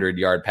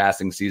 3,900-yard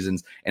passing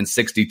seasons and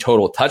 60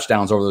 total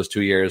touchdowns over those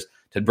 2 years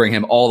to bring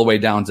him all the way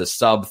down to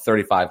sub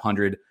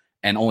 3,500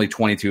 and only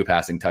 22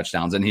 passing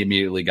touchdowns. And he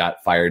immediately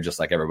got fired, just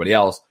like everybody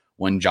else,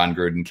 when John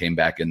Gruden came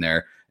back in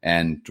there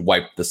and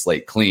wiped the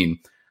slate clean.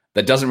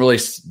 That doesn't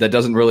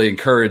really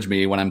encourage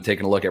me when I'm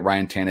taking a look at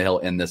Ryan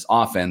Tannehill in this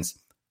offense,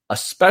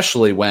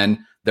 especially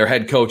when their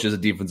head coach is a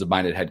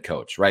defensive-minded head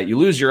coach, right? You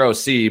lose your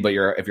OC, but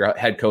if your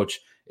head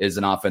coach is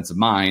an offensive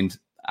mind,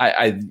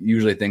 I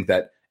usually think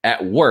that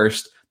at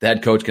worst, the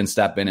head coach can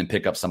step in and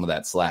pick up some of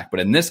that slack. But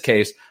in this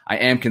case, I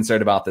am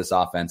concerned about this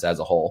offense as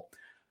a whole.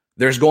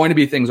 There's going to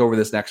be things over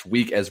this next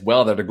week as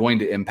well that are going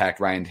to impact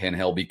Ryan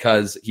Tannehill,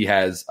 because he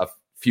has a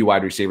few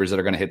wide receivers that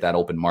are going to hit that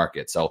open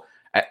market. So,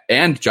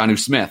 and Jonnu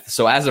Smith.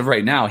 So as of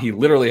right now, he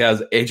literally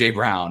has A.J.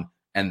 Brown,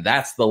 and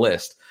that's the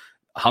list.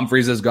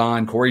 Humphreys is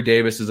gone. Corey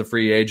Davis is a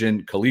free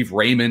agent. Khalif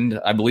Raymond,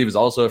 I believe, is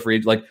also a free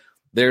agent. Like,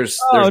 there's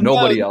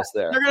nobody else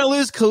there. They're going to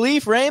lose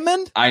Khalif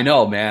Raymond? I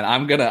know, man.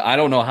 I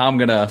don't know how I'm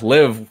going to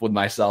live with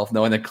myself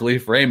knowing that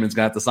Khalif Raymond's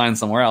going to have to sign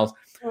somewhere else.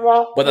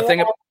 But the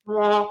thing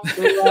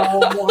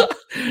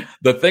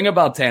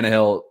about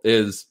Tannehill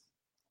is,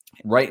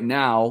 right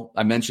now,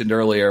 I mentioned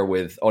earlier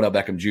with Odell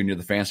Beckham Jr.,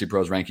 the Fantasy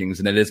Pros rankings,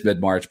 and it is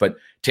mid-March, but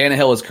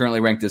Tannehill is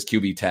currently ranked as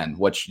QB 10,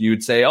 which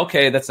you'd say,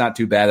 okay, that's not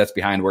too bad. That's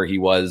behind where he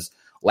was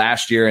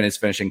last year in his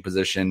finishing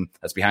position.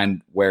 That's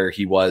behind where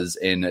he was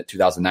in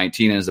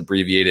 2019 in his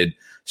abbreviated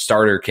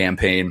starter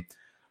campaign.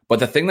 But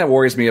the thing that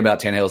worries me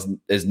about Tannehill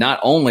is not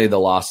only the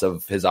loss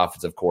of his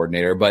offensive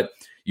coordinator, but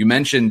you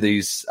mentioned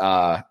these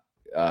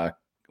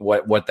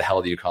what the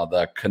hell do you call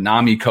the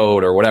Konami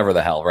code or whatever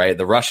the hell, right?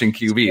 The Russian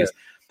QBs. Sure.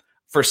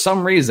 For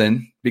some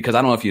reason, because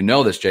I don't know if you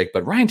know this, Jake,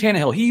 but Ryan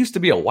Tannehill, he used to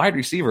be a wide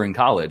receiver in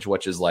college,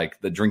 which is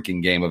like the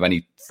drinking game of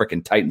any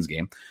freaking Titans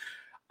game.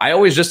 I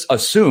always just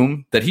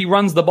assume that he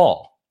runs the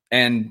ball,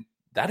 and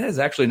that is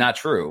actually not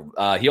true.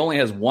 He only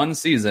has one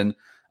season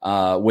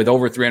with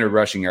over 300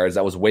 rushing yards.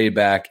 That was way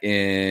back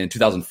in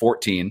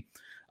 2014.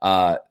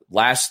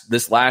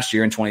 This last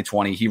year in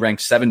 2020, he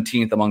ranked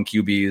 17th among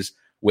QBs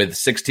with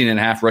 16 and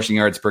a half rushing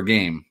yards per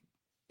game.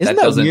 Isn't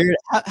that weird?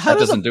 How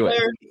doesn't do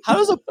it. How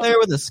does a player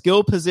with a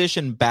skill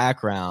position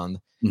background,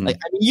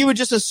 you would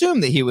just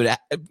assume that he would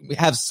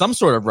have some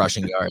sort of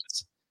rushing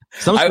yards,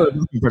 some sort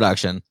of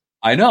production.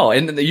 I know,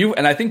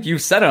 and I think you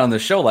said it on the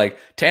show. Like,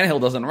 Tannehill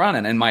doesn't run,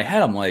 and in my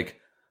head, I'm like,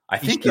 I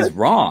think he's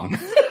wrong.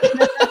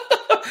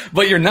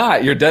 But you're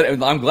not. You're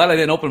dead. I'm glad I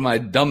didn't open my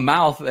dumb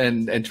mouth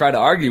and try to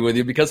argue with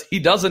you, because he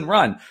doesn't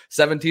run.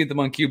 17th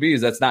among QBs.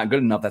 That's not good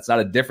enough. That's not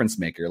a difference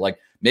maker. Like,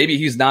 maybe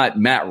he's not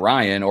Matt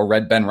Ryan or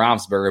Red Ben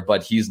Roethlisberger,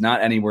 but he's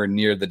not anywhere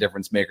near the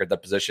difference maker at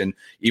that position.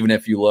 Even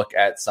if you look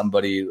at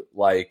somebody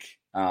like,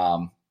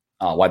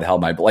 why the hell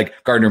am I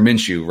like Gardner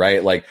Minshew,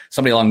 right? Like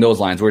somebody along those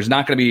lines, where it's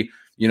not going to be,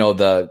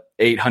 the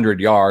 800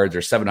 yards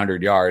or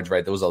 700 yards,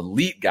 right? Those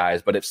elite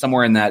guys, but if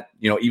somewhere in that,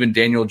 even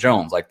Daniel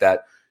Jones, like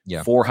that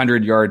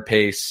 400 yard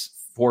pace,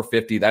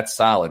 450, that's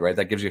solid, right?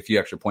 That gives you a few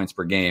extra points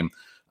per game,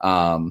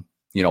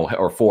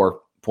 or 4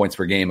 points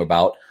per game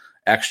about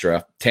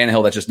extra.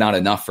 Tannehill, that's just not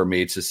enough for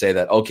me to say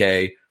that,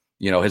 okay,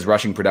 his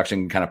rushing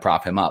production can kind of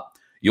prop him up.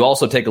 You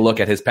also take a look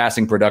at his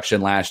passing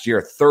production last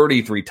year,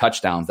 33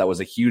 touchdowns. That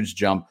was a huge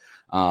jump.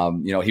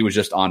 He was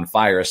just on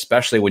fire,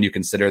 especially when you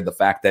consider the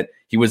fact that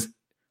he was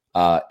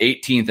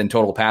 18th in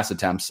total pass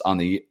attempts on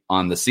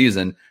the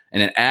season,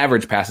 and an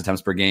average pass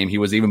attempts per game, he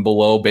was even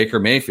below Baker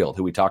Mayfield,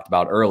 who we talked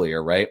about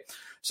earlier, right?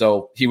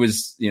 So he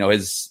was,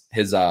 his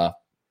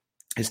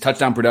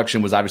touchdown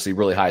production was obviously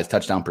really high. His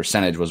touchdown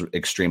percentage was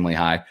extremely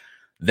high.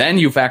 Then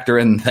you factor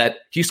in that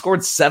he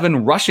scored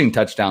 7 rushing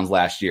touchdowns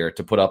last year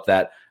to put up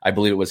that, I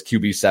believe it was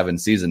QB7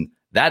 season.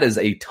 That is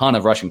a ton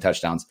of rushing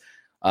touchdowns.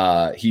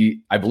 I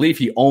believe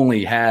he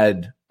only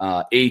had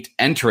 8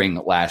 entering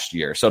last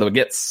year. So to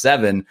get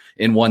 7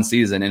 in one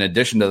season, in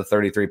addition to the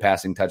 33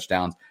 passing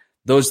touchdowns,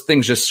 those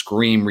things just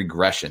scream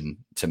regression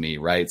to me,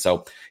 right?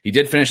 So he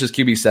did finish his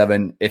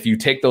QB7. If you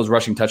take those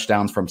rushing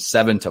touchdowns from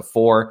 7 to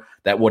 4,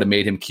 that would have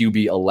made him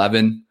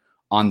QB11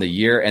 on the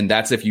year. And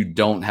that's if you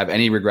don't have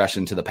any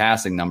regression to the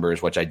passing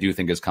numbers, which I do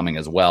think is coming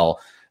as well.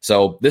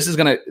 So this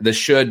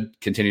should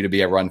continue to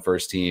be a run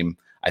first team.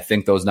 I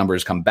think those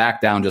numbers come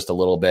back down just a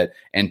little bit.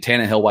 And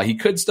Tannehill, while he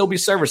could still be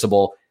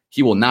serviceable,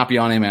 he will not be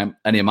on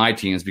any of my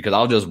teams, because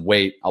I'll just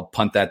wait. I'll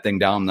punt that thing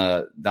down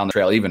the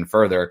trail even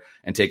further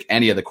and take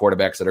any of the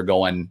quarterbacks that are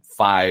going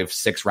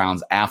 5-6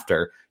 rounds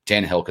after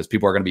Tannehill, because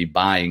people are going to be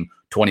buying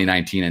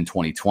 2019 and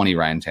 2020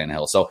 Ryan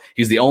Tannehill. So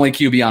he's the only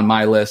QB on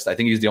my list. I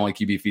think he's the only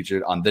QB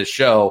featured on this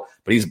show,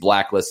 but he's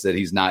blacklisted.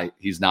 He's not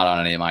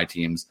on any of my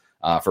teams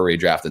for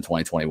redraft in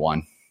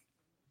 2021.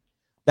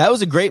 That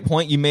was a great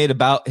point you made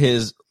about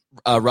his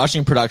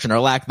rushing production or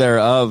lack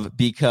thereof,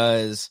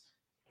 because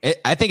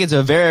I think it's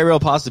a very real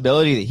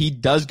possibility that he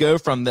does go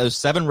from those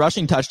 7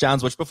 rushing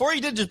touchdowns, which before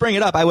you did just bring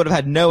it up, I would have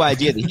had no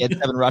idea that he had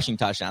 7 rushing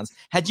touchdowns.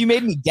 Had you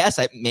made me guess,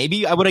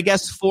 maybe I would have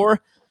guessed 4.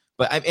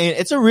 But I mean,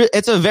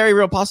 it's a very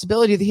real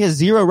possibility that he has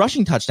 0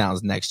 rushing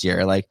touchdowns next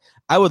year. Like,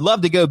 I would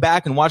love to go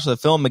back and watch the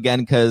film again,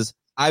 because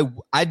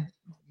I'd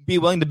be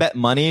willing to bet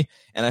money,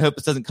 and I hope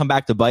this doesn't come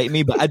back to bite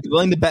me, but I'd be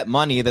willing to bet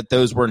money that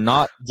those were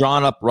not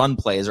drawn up run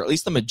plays, or at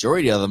least the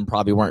majority of them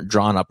probably weren't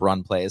drawn up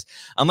run plays,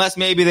 unless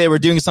maybe they were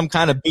doing some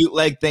kind of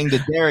bootleg thing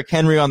to Derrick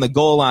Henry on the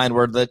goal line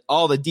where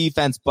all the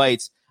defense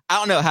bites. I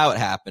don't know how it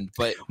happened,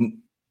 but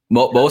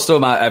most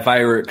of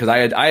them, because I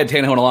had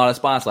Tannehill in a lot of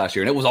spots last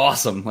year, and it was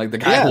awesome. Like, the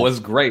guy was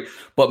great,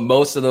 but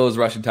most of those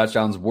rushing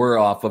touchdowns were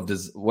off of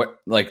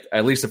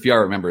at least a few I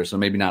remember, so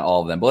maybe not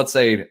all of them, but let's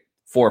say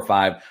 4 or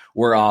 5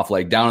 were off,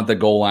 like down at the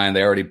goal line.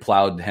 They already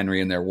plowed Henry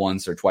in there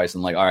once or twice,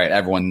 and like, all right,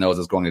 everyone knows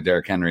it's going to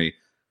Derrick Henry.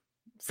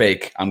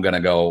 Fake, I'm going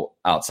to go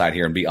outside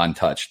here and be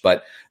untouched.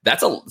 But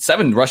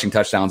 7 rushing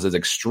touchdowns is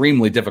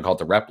extremely difficult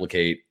to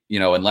replicate,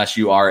 unless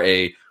you are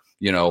a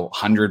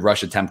 100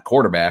 rush attempt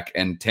quarterback,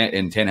 and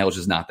Tannehill is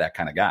just not that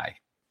kind of guy.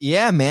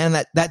 Yeah, man,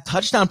 that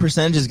touchdown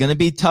percentage is going to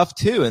be tough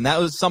too, and that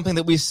was something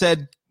that we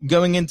said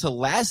going into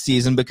last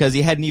season, because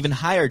he had an even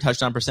higher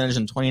touchdown percentage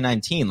in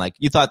 2019. Like,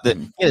 you thought that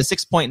he had a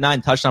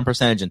 6.9 touchdown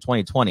percentage in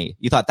 2020.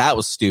 You thought that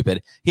was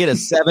stupid. He had a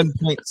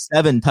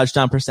 7.7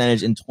 touchdown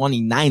percentage in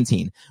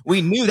 2019.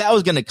 We knew that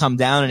was going to come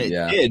down, and it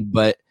did.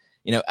 But,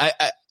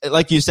 I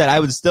like you said, I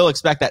would still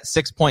expect that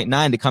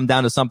 6.9 to come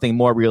down to something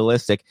more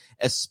realistic,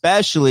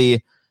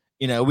 especially,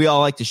 we all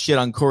like to shit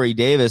on Corey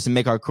Davis and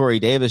make our Corey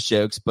Davis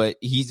jokes, but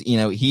he's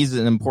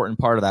an important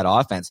part of that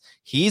offense.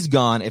 He's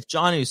gone. If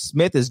Jonnu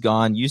Smith is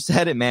gone, you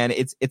said it, man.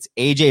 It's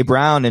AJ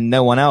Brown and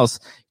no one else.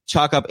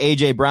 Chalk up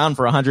AJ Brown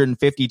for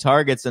 150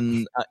 targets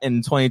in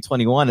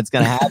 2021. It's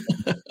going to happen.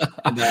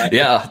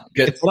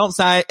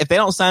 If they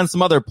don't sign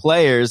some other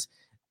players,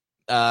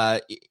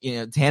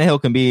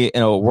 Tannehill can be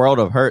in a world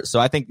of hurt. So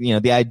I think,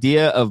 the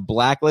idea of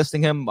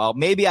blacklisting him, well,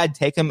 maybe I'd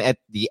take him at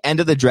the end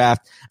of the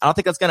draft. I don't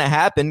think that's going to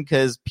happen,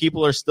 because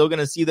people are still going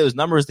to see those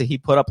numbers that he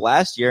put up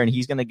last year, and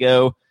he's going to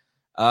go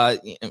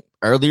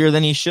earlier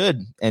than he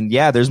should. And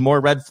there's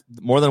more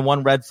than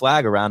one red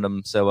flag around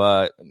him.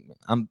 So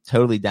I'm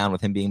totally down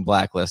with him being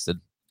blacklisted.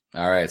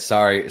 All right.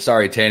 Sorry,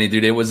 Tanny,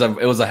 dude. It was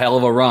a hell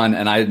of a run,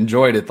 and I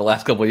enjoyed it the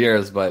last couple of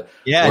years, but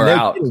we're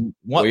out.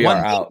 We are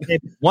out.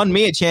 Won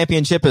me a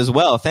championship as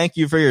well. Thank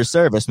you for your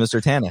service,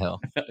 Mr. Tannehill.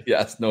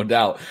 Yes, no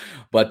doubt.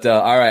 But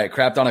all right,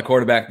 crapped on a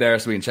quarterback there,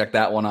 so we can check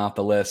that one off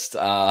the list.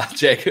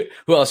 Jake,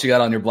 who else you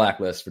got on your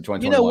blacklist for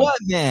 2021? You know what,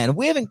 man?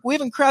 We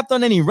haven't crapped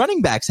on any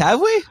running backs,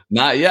 have we?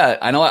 Not yet.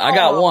 I know I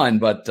got one,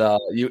 but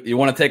you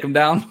want to take them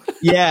down?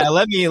 Yeah,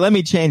 let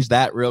me change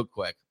that real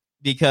quick.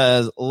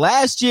 Because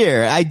last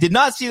year, I did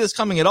not see this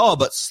coming at all,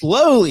 but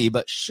slowly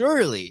but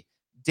surely,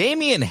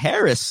 Damian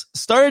Harris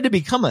started to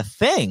become a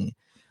thing.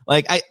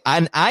 Like,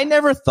 I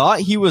never thought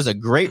he was a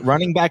great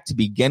running back to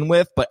begin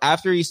with, but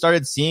after he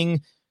started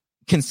seeing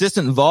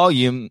consistent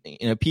volume,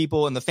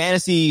 people in the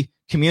fantasy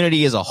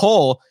community as a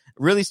whole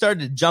really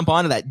started to jump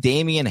onto that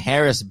Damian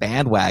Harris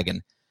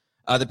bandwagon.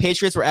 The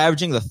Patriots were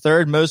averaging the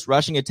third most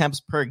rushing attempts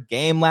per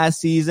game last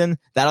season.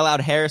 That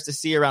allowed Harris to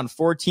see around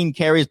 14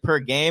 carries per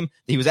game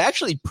that he was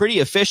actually pretty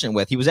efficient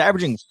with. He was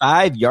averaging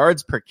 5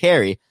 yards per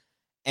carry.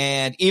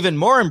 And even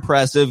more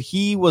impressive,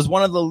 he was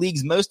one of the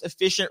league's most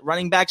efficient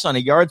running backs on a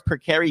yards per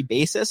carry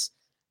basis,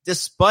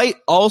 despite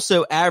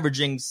also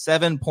averaging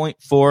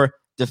 7.4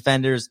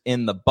 defenders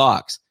in the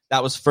box.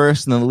 That was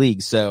first in the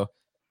league. So,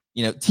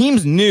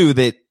 teams knew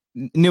that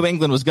New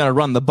England was going to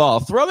run the ball.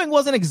 Throwing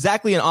wasn't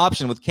exactly an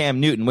option with Cam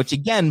Newton, which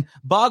again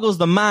boggles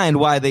the mind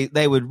why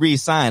they would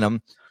re-sign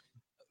him.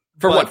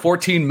 For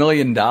 $14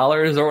 million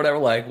or whatever?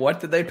 Like, what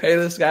did they pay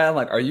this guy? I'm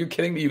like, are you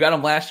kidding me? You got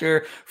him last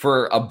year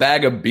for a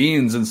bag of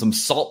beans and some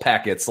salt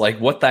packets. Like,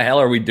 what the hell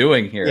are we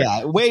doing here?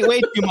 Yeah, way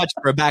too much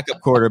for a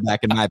backup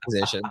quarterback in my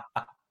position.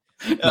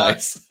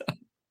 Nice.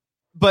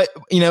 But,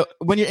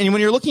 when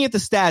you're looking at the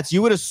stats,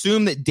 you would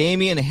assume that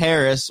Damian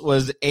Harris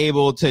was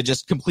able to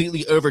just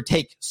completely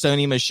overtake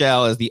Sony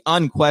Michel as the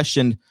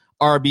unquestioned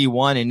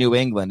RB1 in New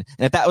England.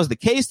 And if that was the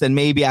case, then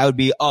maybe I would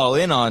be all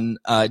in on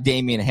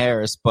Damian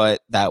Harris,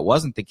 but that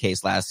wasn't the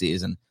case last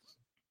season.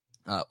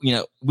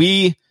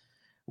 We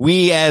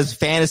as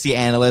fantasy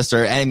analysts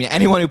or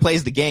anyone who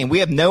plays the game, we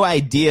have no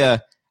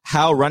idea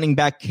how running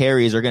back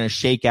carries are going to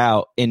shake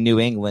out in New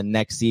England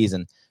next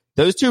season.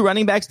 Those two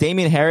running backs,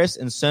 Damian Harris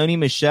and Sony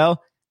Michel,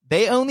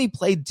 they only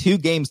played 2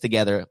 games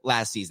together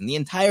last season, the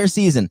entire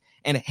season.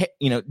 And,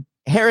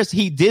 Harris,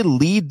 he did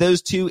lead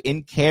those two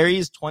in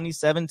carries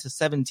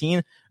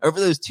 27-17 over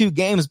those 2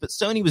 games, but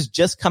Sony was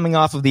just coming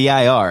off of the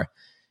IR.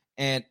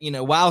 And,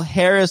 while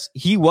Harris,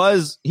 he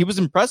was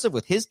impressive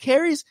with his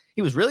carries,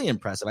 he was really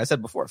impressive. I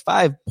said before,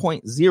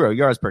 5.0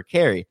 yards per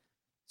carry.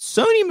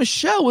 Sony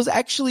Michel was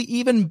actually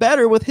even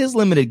better with his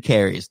limited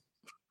carries.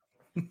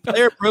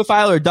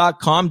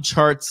 PlayerProfiler.com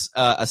charts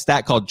a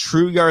stat called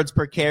true yards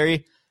per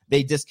carry.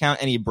 They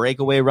discount any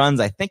breakaway runs.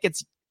 I think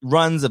it's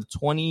runs of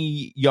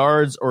 20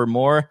 yards or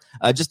more.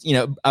 A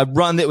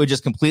run that would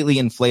just completely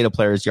inflate a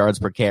player's yards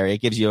per carry.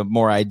 It gives you a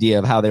more idea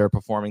of how they were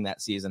performing that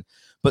season.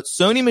 But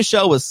Sony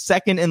Michel was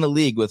second in the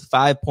league with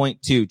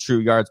 5.2 true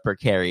yards per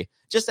carry,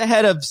 just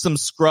ahead of some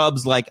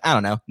scrubs like, I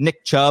don't know,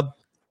 Nick Chubb,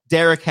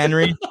 Derrick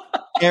Henry,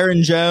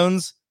 Aaron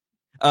Jones.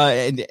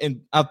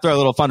 And I'll throw a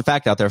little fun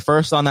fact out there.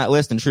 First on that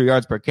list in true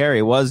yards per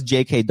carry was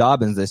J.K.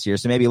 Dobbins this year,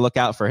 so maybe look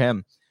out for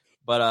him.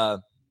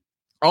 But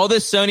all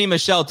this Sony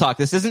Michel talk,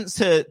 this isn't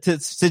to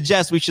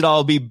suggest we should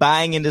all be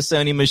buying into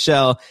Sony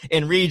Michel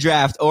in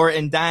redraft or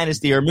in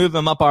dynasty or move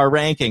him up our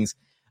rankings.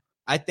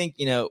 I think,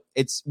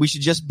 we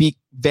should just be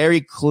very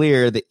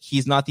clear that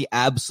he's not the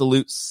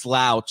absolute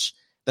slouch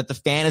that the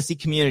fantasy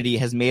community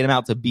has made him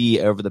out to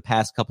be over the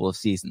past couple of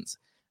seasons.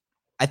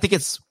 I think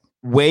it's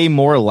way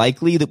more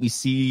likely that we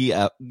see,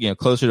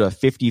 closer to a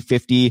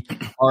 50-50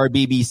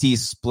 RBBC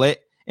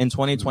split in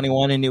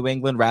 2021 in New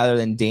England rather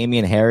than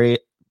Damian Harris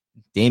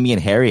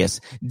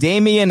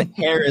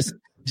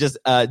just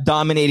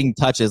dominating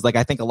touches like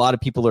I think a lot of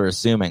people are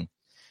assuming.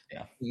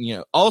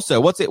 Yeah. Also,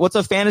 what's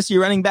a fantasy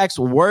running back's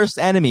worst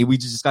enemy? We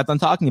just got done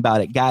talking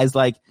about it. Guys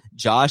like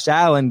Josh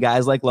Allen,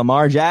 guys like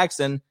Lamar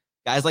Jackson,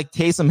 guys like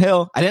Taysom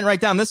Hill. I didn't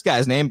write down this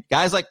guy's name.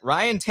 Guys like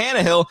Ryan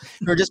Tannehill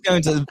who are just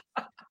going to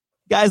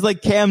guys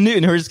like Cam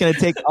Newton who are just going to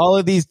take all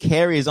of these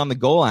carries on the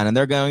goal line and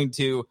they're going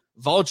to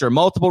vulture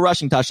multiple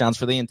rushing touchdowns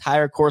for the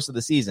entire course of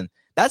the season.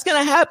 That's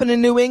going to happen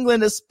in New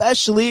England,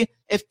 especially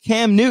if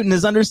Cam Newton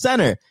is under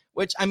center,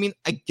 which, I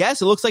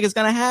guess it looks like it's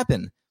going to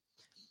happen.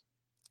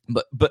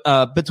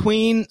 But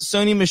between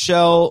Sony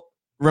Michel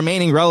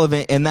remaining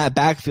relevant in that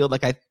backfield,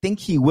 like I think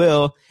he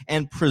will,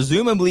 and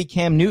presumably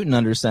Cam Newton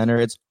under center,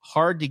 it's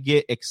hard to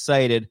get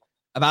excited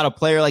about a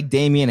player like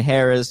Damian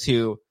Harris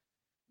who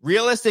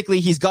realistically,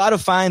 he's got to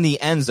find the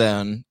end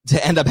zone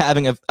to end up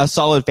having a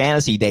solid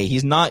fantasy day.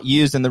 He's not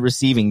used in the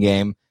receiving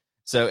game.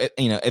 So,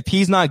 if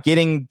he's not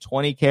getting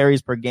 20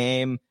 carries per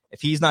game,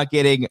 if he's not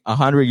getting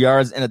 100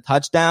 yards and a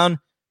touchdown,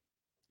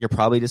 you're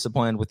probably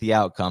disappointed with the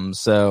outcome.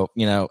 So,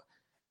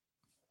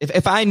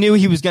 if I knew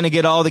he was going to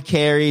get all the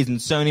carries and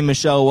Sony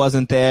Michel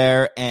wasn't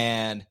there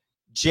and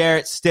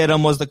Jarrett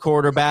Stidham was the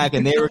quarterback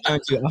and they were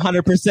going to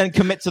 100%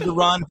 commit to the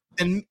run,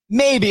 then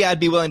maybe I'd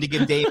be willing to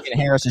give Damian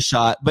Harris a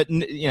shot. But,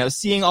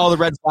 seeing all the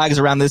red flags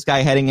around this guy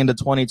heading into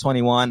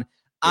 2021,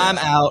 I'm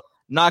out.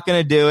 Not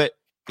going to do it.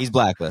 He's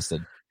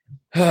blacklisted.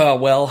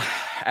 Well,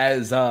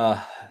 as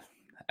a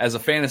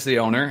fantasy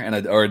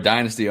owner or a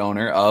dynasty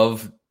owner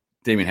of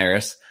Damian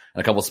Harris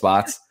in a couple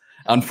spots,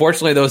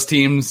 unfortunately, those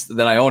teams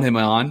that I own him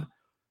on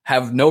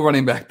have no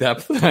running back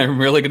depth. I'm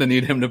really going to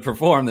need him to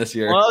perform this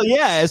year. Well,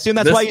 yeah, I assume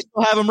that's why you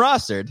still have him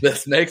rostered.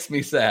 This makes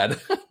me sad,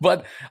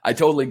 but I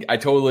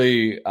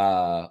totally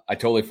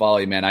follow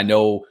you, man. I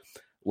know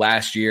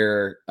last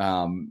year,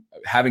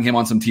 having him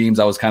on some teams,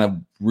 I was kind of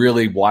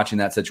really watching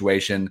that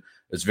situation.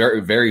 It's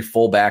very, very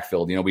full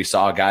backfield. We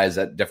saw guys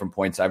at different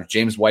points.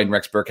 James White and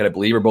Rex Burkhead, I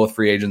believe, are both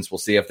free agents. We'll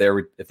see if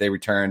they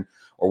return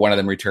or one of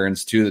them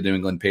returns to the New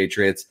England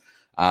Patriots.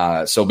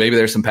 So maybe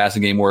there's some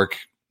passing game work,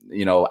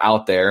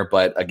 out there.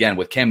 But again,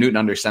 with Cam Newton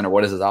under center,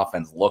 what does his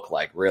offense look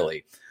like,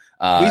 really?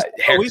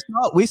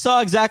 We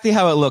saw exactly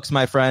how it looks,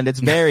 my friend. It's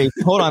very.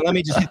 Hold on, let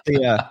me just hit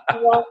the.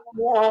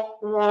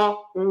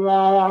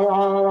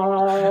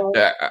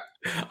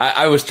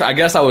 I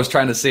guess I was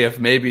trying to see if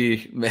maybe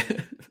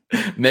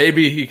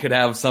he could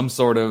have some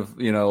sort of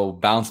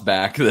bounce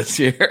back this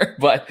year.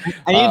 But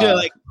I need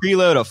to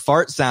preload a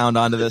fart sound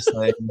onto this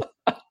thing.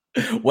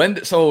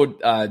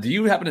 Do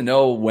you happen to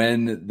know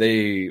when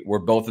they were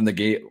both in the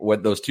game?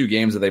 What those two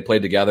games that they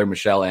played together,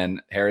 Michelle and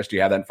Harris? Do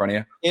you have that in front of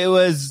you? It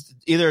was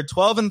either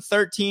 12 and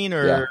 13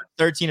 or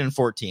 13 and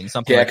 14,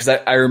 something. Yeah, because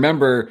I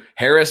remember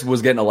Harris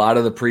was getting a lot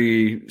of the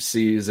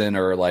preseason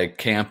or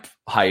camp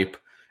hype,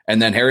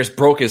 and then Harris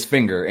broke his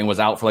finger and was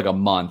out for a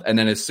month, and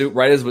then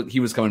right as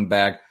he was coming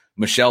back,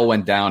 Michelle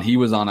went down. He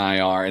was on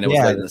IR, and it was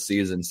late in the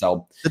season.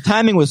 So the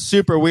timing was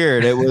super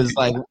weird. It was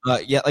like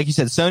you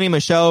said, Sony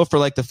Michelle for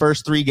the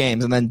first 3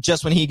 games, and then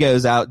just when he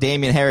goes out,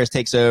 Damian Harris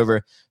takes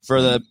over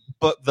for the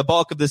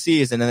bulk of the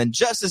season, and then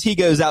just as he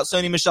goes out,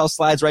 Sony Michelle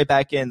slides right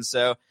back in.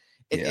 So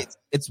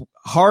it's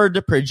hard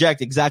to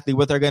project exactly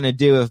what they're going to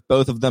do if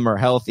both of them are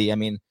healthy. I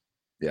mean,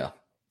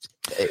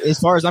 as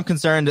far as I'm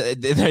concerned,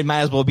 they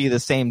might as well be the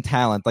same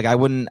talent. I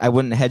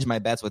wouldn't hedge my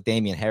bets with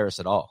Damian Harris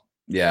at all.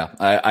 Yeah,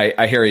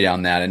 I hear you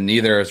on that. And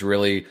neither has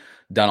really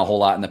done a whole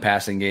lot in the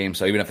passing game.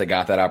 So even if they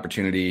got that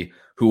opportunity,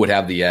 who would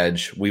have the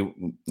edge? We'll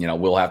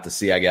have to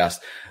see, I guess.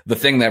 The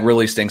thing that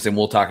really stinks, and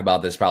we'll talk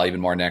about this probably even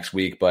more next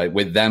week, but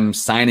with them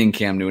signing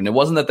Cam Newton, it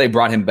wasn't that they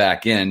brought him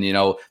back in.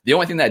 The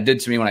only thing that did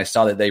to me when I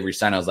saw that they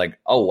re-signed, I was like,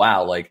 oh,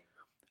 wow.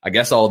 I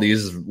guess all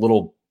these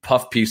little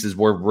puff pieces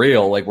were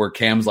real, where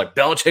Cam's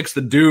Belichick's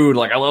the dude.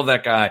 I love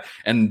that guy.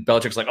 And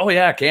Belichick's oh,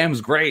 yeah,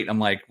 Cam's great. I'm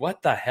like,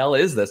 what the hell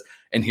is this?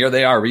 And here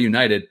they are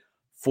reunited.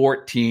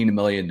 $14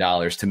 million.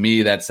 To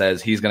me, that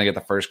says he's going to get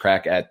the first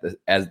crack at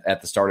the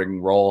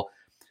starting role.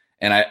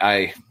 And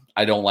I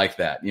don't like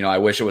that. I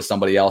wish it was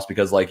somebody else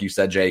because, like you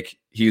said, Jake,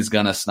 he's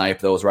going to snipe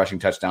those rushing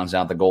touchdowns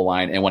down at the goal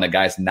line. And when a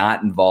guy's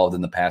not involved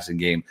in the passing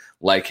game,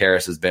 like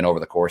Harris has been over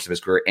the course of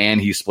his career,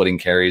 and he's splitting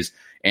carries,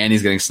 and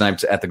he's getting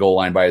sniped at the goal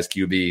line by his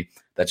QB,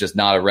 that's just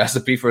not a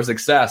recipe for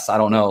success. I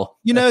don't know.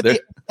 At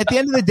the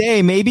end of the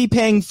day, maybe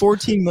paying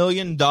 $14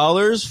 million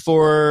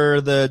for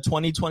the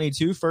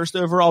 2022 first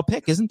overall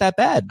pick isn't that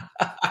bad.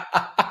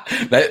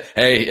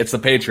 Hey, it's the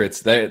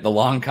Patriots. The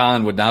long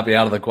con would not be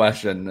out of the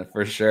question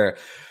for sure.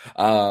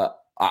 I'm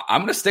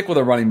going to stick with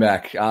a running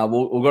back.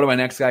 We'll go to my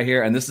next guy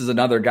here, and this is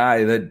another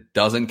guy that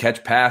doesn't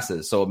catch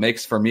passes. So it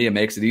makes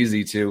it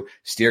easy to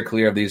steer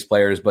clear of these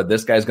players, but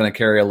this guy's going to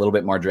carry a little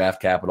bit more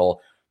draft capital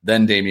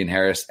than Damian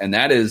Harris, and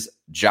that is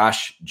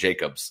Josh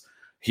Jacobs.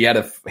 He had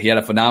a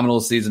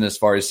phenomenal season as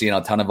far as seeing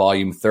a ton of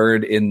volume,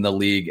 3rd in the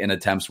league in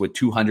attempts with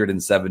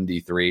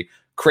 273.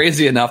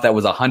 Crazy enough, that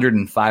was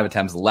 105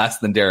 attempts less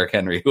than Derrick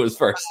Henry, who was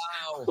first,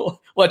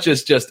 which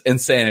is just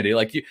insanity.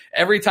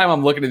 Every time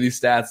I'm looking at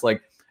these stats,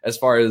 as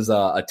far as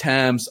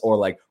attempts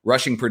or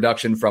rushing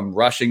production from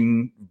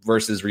rushing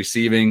versus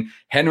receiving,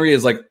 Henry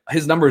is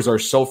his numbers are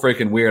so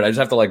freaking weird. I just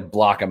have to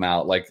block him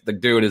out. The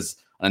dude is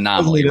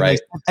anomaly, right?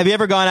 Have you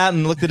ever gone out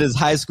and looked at his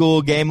high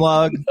school game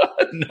log?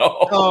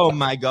 No. Oh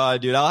my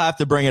God, dude. I'll have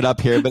to bring it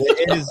up here, but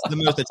it is the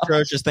most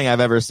atrocious thing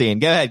I've ever seen.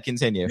 Go ahead,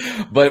 continue.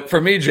 But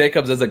for me,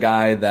 Jacobs is a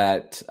guy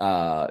that,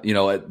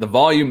 the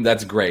volume,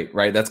 that's great,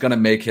 right? That's going to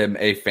make him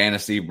a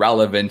fantasy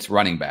relevant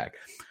running back.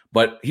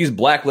 But he's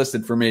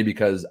blacklisted for me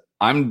because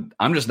I'm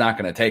just not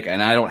going to take it,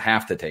 and I don't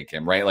have to take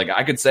him, right?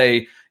 I could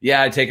say,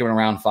 yeah, I'd take him in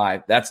round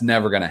 5. That's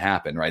never going to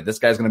happen, right? This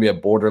guy's going to be a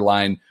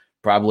borderline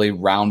probably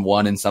round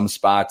 1 in some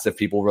spots if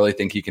people really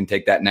think he can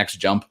take that next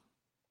jump.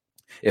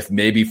 If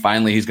maybe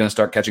finally he's going to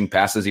start catching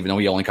passes, even though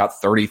he only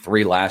caught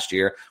 33 last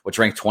year, which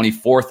ranked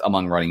 24th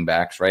among running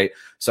backs, right?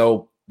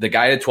 So the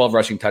guy had 12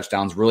 rushing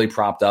touchdowns, really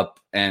propped up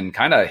and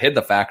kind of hid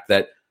the fact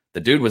that the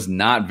dude was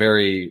not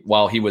very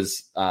well. He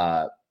was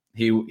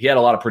he had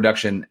a lot of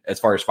production as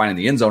far as finding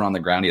the end zone on the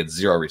ground. He had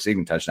 0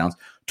 receiving touchdowns,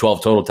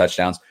 12 total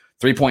touchdowns,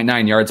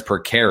 3.9 yards per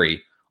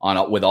carry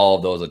with all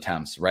of those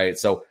attempts, right?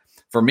 So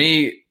for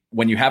me,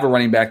 when you have a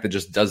running back that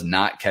just does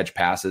not catch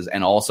passes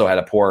and also had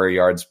a poorer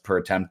yards per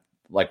attempt,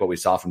 like what we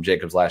saw from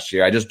Jacobs last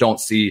year, I just don't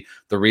see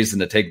the reason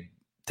to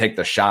take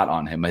the shot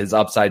on him. His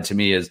upside to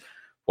me is,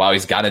 wow,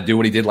 he's got to do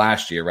what he did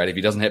last year, right? If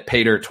he doesn't hit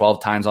pay dirt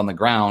 12 times on the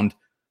ground,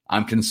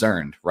 I'm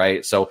concerned,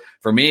 right? So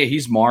for me,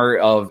 he's more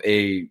of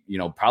a,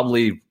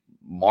 probably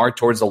more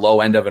towards the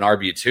low end of an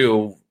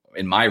RB2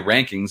 in my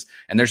rankings.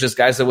 And there's just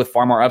guys that with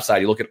far more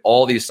upside. You look at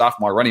all these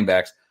sophomore running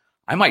backs,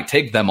 I might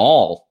take them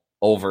all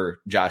over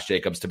Josh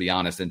Jacobs, to be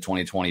honest, in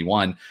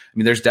 2021. I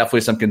mean, there's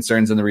definitely some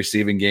concerns in the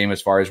receiving game as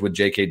far as with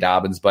J.K.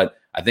 Dobbins, but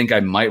I think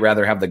I might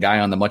rather have the guy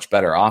on the much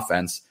better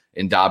offense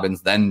in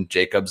Dobbins than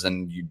Jacobs.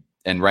 And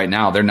right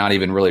now they're not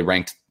even really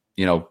ranked,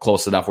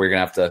 close enough where you're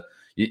going to have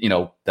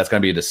to, that's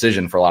going to be a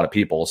decision for a lot of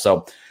people.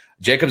 So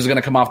Jacobs is going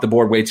to come off the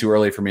board way too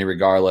early for me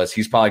regardless.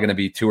 He's probably going to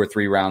be 2 or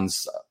 3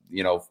 rounds,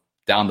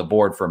 down the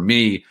board for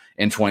me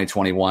in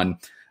 2021.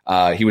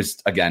 He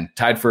was, again,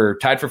 tied for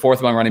fourth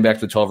among running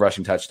backs with 12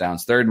 rushing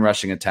touchdowns, third in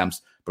rushing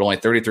attempts, but only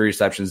 33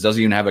 receptions,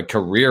 doesn't even have a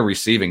career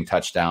receiving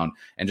touchdown,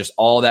 and just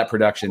all that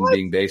production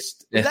being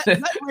based. Is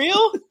that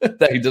real?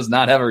 That he does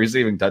not have a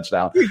receiving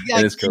touchdown in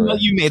his career.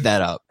 You made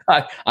that up.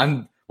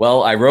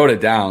 I wrote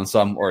it down,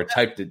 or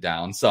typed it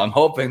down, so I'm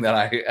hoping that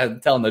I am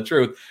telling the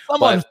truth.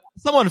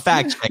 Someone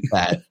fact check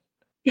that.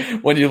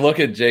 When you look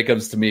at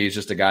Jacobs, to me, he's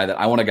just a guy that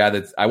I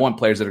want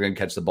players that are going to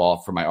catch the ball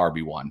for my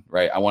RB1,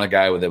 right? I want a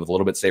guy with a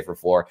little bit safer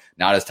floor,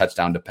 not as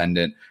touchdown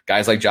dependent.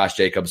 Guys like Josh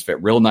Jacobs fit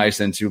real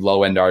nice into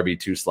low end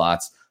RB2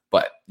 slots,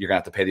 but you're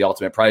going to have to pay the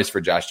ultimate price for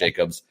Josh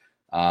Jacobs.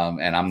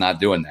 And I'm not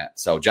doing that.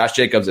 So Josh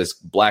Jacobs is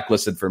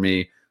blacklisted for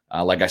me.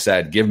 Like I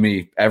said, give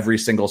me every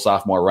single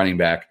sophomore running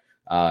back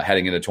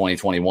heading into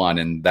 2021.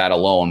 And that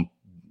alone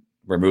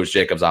removes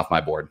Jacobs off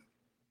my board.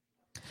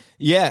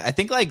 Yeah, I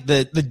think like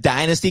the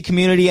dynasty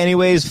community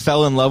anyways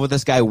fell in love with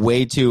this guy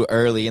way too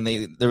early, and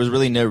there was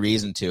really no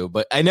reason to.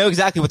 But I know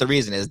exactly what the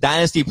reason is.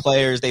 Dynasty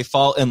players, they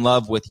fall in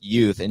love with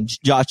youth, and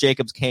Josh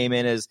Jacobs came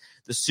in as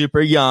the super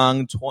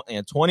young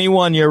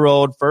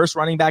 21-year-old first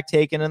running back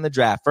taken in the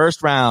draft,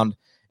 first round.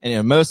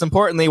 And most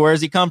importantly, where does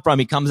he come from?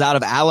 He comes out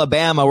of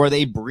Alabama, where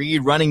they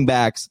breed running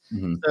backs.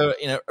 Mm-hmm.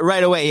 So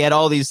right away he had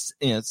all these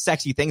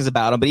sexy things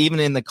about him, but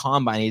even in the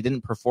combine he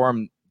didn't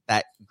perform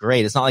that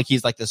great. It's not like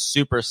he's like the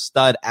super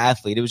stud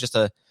athlete. It was just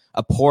a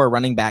poor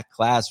running back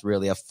class,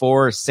 really. A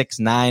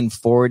 4.69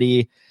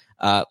 40.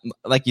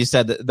 Like you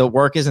said, the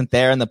work isn't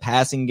there in the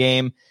passing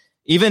game.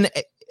 Even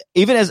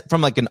as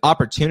from like an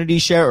opportunity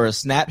share or a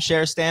snap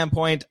share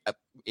standpoint,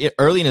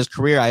 early in his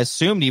career, I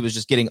assumed he was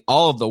just getting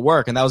all of the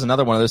work, and that was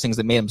another one of those things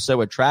that made him so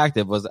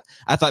attractive. Was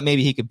I thought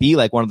maybe he could be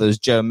like one of those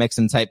Joe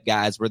Mixon type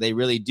guys where they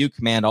really do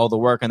command all the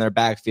work in their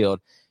backfield,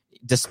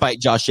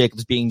 despite Josh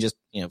Jacobs being just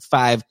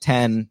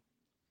 5'10",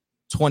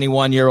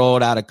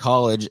 21-year-old out of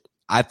college.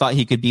 I thought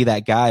he could be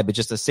that guy, but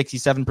just a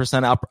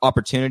 67%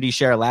 opportunity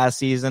share last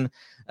season,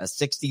 a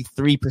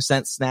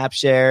 63% snap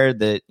share.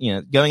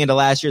 Going into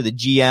last year, the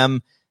GM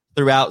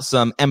threw out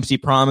some empty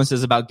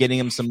promises about getting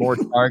him some more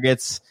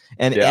targets,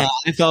 and I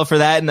fell for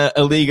that in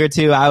a league or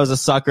two. I was a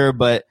sucker,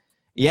 but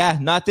yeah,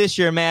 not this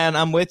year, man.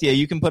 I'm with you.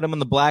 You can put him on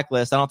the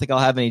blacklist. I don't think I'll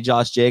have any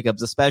Josh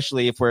Jacobs,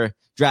 especially if we're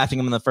drafting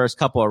him in the first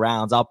couple of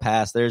rounds. I'll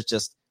pass. There's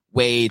just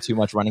way too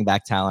much running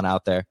back talent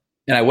out there.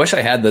 And I wish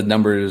I had the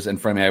numbers in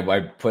front of me. I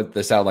put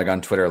this out like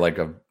on Twitter like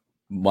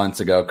months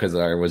ago because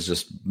I was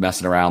just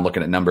messing around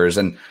looking at numbers.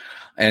 And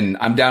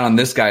I'm down on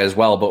this guy as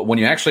well. But when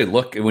you actually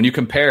when you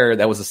compare,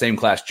 that was the same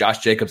class, Josh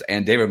Jacobs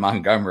and David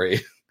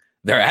Montgomery,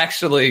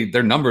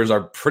 their numbers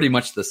are pretty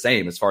much the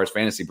same as far as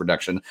fantasy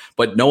production.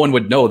 But no one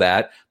would know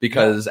that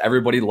because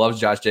everybody loves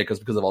Josh Jacobs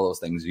because of all those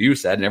things you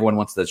said. And everyone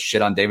wants to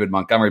shit on David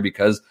Montgomery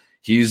because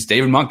he's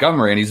David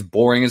Montgomery and he's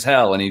boring as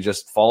hell and he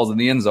just falls in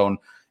the end zone.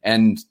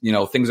 And,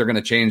 things are going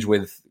to change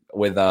with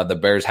the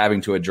Bears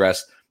having to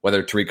address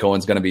whether Tariq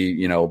Cohen's going to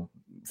be,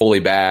 fully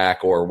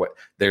back or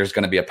there's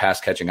going to be a pass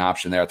catching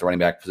option there at the running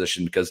back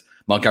position because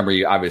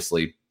Montgomery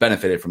obviously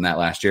benefited from that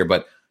last year.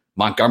 But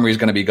Montgomery is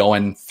going to be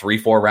going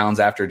 3-4 rounds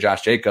after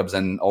Josh Jacobs.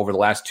 And over the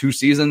last 2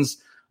 seasons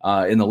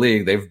in the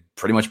league, they've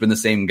pretty much been the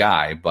same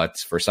guy. But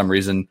for some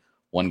reason,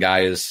 one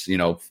guy is,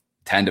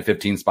 10 to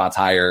 15 spots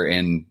higher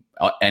in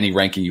any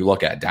ranking you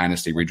look at.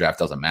 Dynasty, redraft,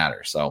 doesn't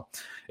matter. So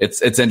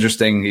it's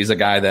interesting. He's a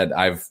guy that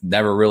I've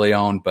never really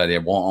owned, but I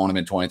won't own him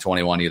in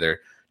 2021 either.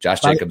 Josh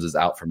Jacobs is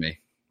out for me.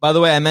 By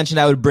the way, I mentioned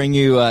I would bring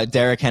you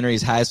Derrick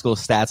Henry's high school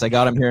stats. I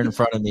got him here in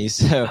front of me.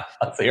 So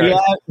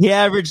he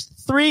averaged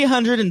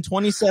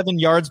 327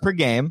 yards per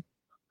game.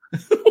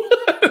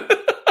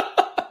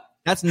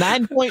 That's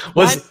 9 point.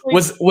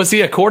 Was he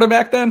a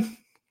quarterback then?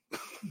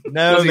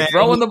 No, was he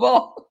throwing the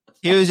ball?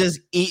 He was just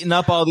eating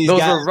up all these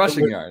guys. Those were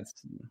rushing yards.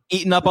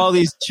 Eating up all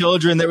these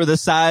children that were the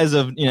size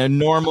of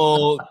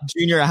normal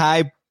junior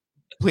high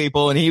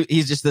people, and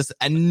he's just this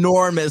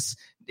enormous.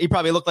 He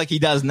probably looked like he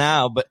does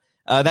now, but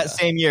that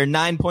same year,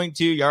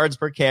 9.2 yards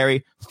per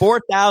carry,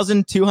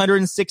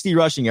 4,260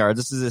 rushing yards.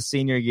 This is his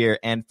senior year,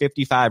 and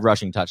 55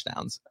 rushing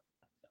touchdowns.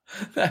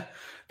 That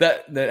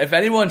if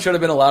anyone should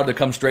have been allowed to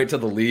come straight to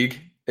the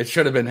league, it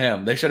should have been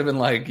him. They should have been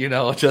like,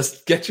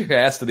 just get your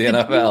ass to the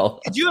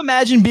NFL. Could you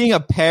imagine being a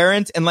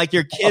parent and like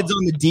your kid's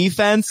on the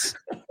defense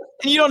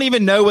and you don't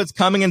even know what's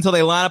coming until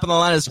they line up on the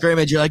line of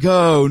scrimmage? You're like,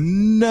 oh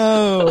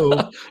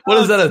no. What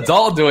is that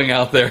adult doing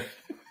out there?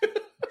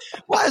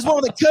 Why is one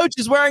of the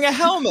coaches wearing a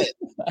helmet?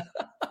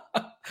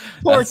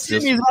 Poor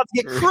Timmy's about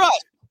to get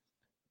crushed.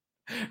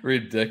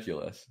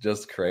 Ridiculous.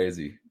 Just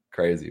crazy.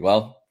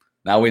 Well,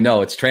 now we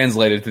know it's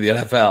translated to the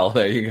NFL.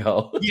 There you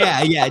go.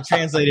 Yeah, it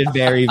translated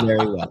very, very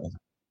well.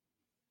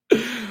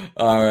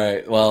 All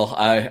right. Well,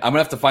 I'm going to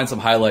have to find some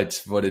highlights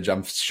footage.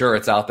 I'm sure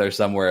it's out there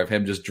somewhere of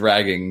him just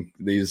dragging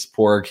these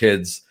poor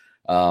kids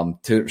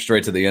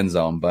straight to the end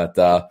zone. But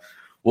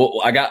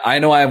I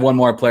know I have one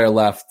more player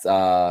left,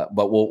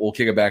 but we'll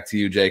kick it back to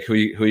you, Jake. Who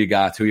you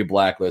got? Who you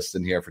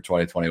blacklisting here for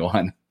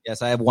 2021?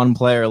 Yes, I have one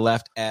player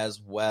left as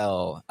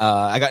well.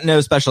 I got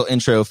no special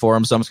intro for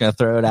him, so I'm just going to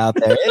throw it out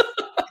there.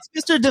 It's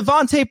Mr.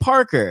 Devontae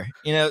Parker.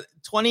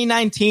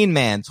 2019,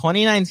 man.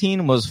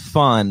 2019 was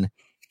fun,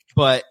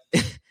 but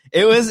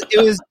it was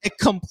a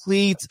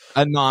complete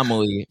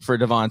anomaly for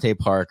Devontae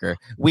Parker.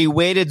 We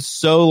waited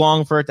so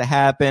long for it to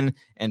happen,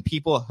 and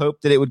people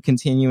hoped that it would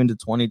continue into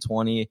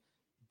 2020.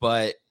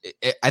 But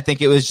I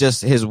think it was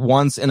just his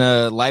once in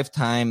a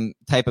lifetime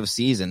type of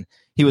season.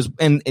 He was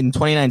in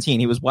 2019.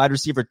 He was wide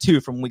receiver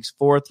 2 from weeks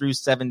 4 through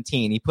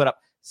 17. He put up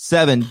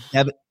seven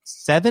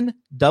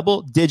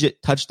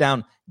double-digit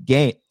touchdown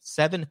game,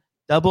 7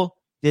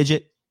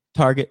 double-digit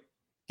target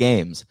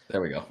games.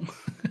 There we go.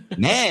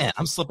 Man,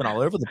 I'm slipping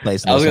all over the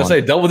place. I was going to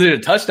say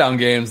double-digit touchdown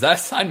games. That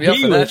signed me up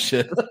for that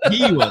shit.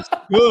 He was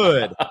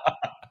good.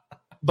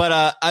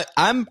 But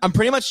I'm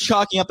pretty much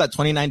chalking up that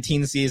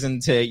 2019 season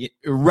to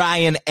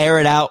Ryan air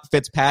it out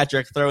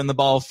Fitzpatrick throwing the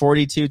ball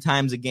 42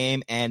 times a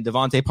game and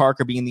Devontae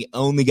Parker being the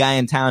only guy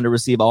in town to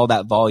receive all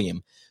that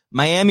volume.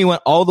 Miami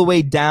went all the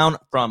way down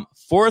from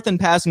 4th in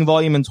passing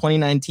volume in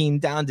 2019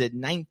 down to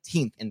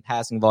 19th in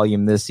passing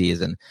volume this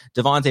season.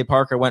 Devontae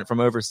Parker went from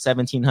over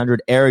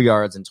 1,700 air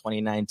yards in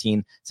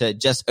 2019 to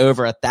just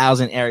over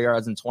 1,000 air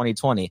yards in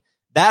 2020.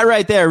 That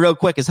right there, real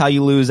quick, is how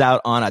you lose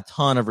out on a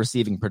ton of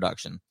receiving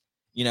production.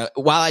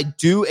 While I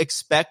do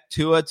expect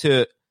Tua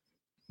to,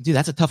 dude,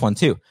 that's a tough one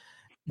too.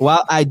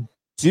 While I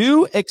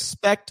do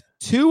expect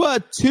Tua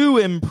to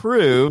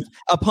improve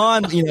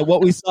upon,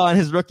 what we saw in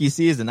his rookie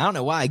season. I don't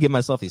know why I give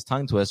myself these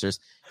tongue twisters.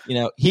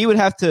 He'd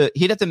have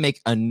to make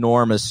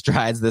enormous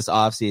strides this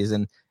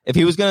offseason if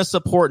he was going to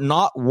support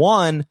not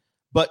 1,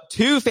 but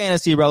 2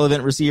 fantasy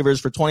relevant receivers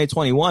for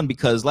 2021,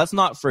 because let's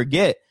not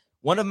forget,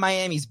 one of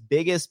Miami's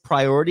biggest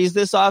priorities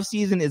this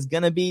offseason is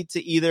going to be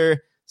to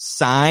either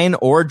sign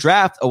or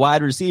draft a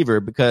wide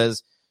receiver,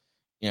 because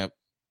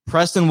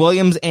Preston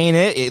Williams ain't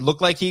it. It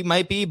looked like he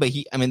might be, but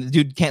the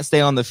dude can't stay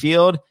on the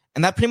field,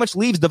 and that pretty much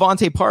leaves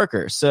Devontae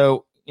Parker.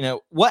 So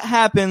what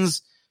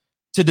happens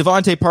to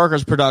Devontae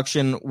Parker's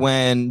production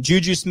when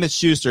Juju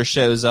Smith-Schuster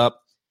shows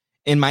up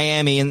in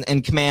Miami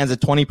and commands a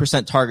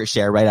 20% target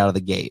share right out of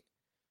the gate?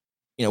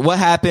 What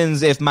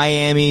happens if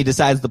Miami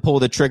decides to pull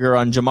the trigger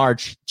on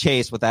Jamar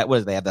Chase with that? What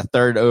do they have, the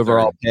 3rd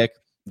overall pick?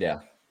 Yeah.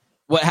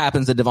 What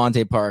happens to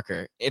Devontae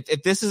Parker?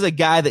 If this is a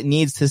guy that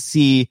needs to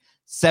see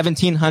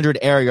 1,700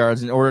 air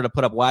yards in order to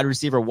put up wide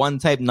receiver 1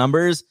 type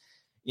numbers,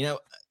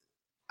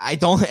 I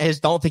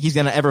just don't think he's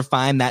going to ever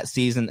find that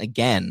season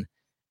again.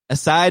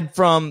 Aside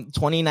from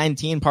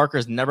 2019,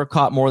 Parker's never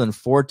caught more than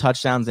 4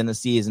 touchdowns in a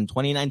season.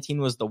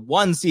 2019 was the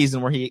one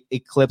season where he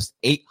eclipsed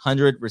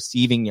 800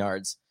 receiving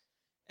yards.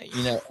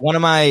 One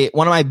of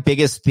my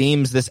biggest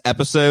themes this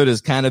episode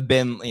has kind of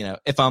been,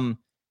 if I'm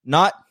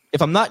not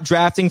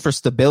drafting for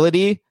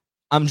stability,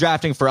 I'm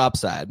drafting for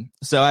upside.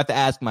 So I have to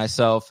ask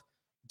myself,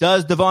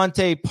 does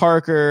Devontae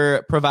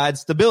Parker provide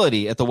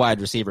stability at the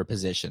wide receiver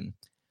position?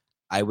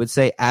 I would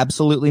say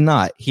absolutely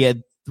not. He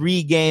had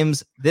 3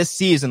 games this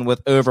season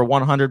with over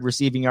 100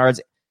 receiving yards.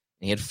 And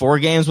he had 4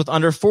 games with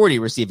under 40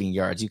 receiving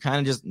yards. You kind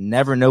of just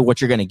never know what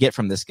you're going to get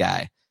from this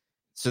guy.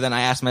 So then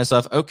I asked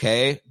myself,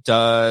 okay,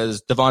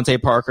 does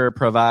Devontae Parker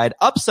provide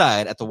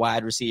upside at the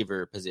wide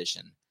receiver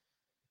position?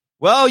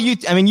 Well, you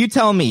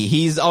tell me.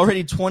 He's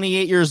already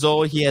 28 years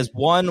old. He has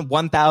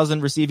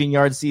 1,000 receiving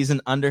yard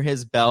season under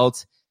his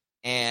belt.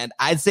 And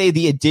I'd say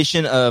the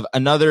addition of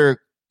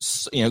another,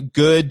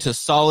 good to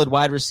solid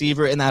wide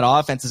receiver in that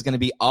offense is going to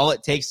be all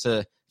it takes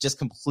to just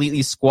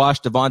completely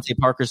squash Devontae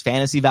Parker's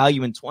fantasy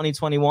value in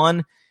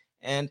 2021.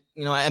 And,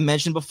 I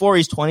mentioned before,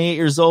 he's 28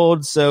 years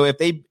old. So if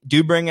they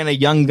do bring in a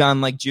young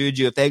gun like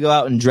Juju, if they go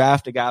out and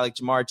draft a guy like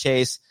Jamar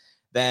Chase,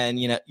 then,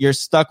 you're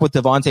stuck with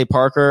Devontae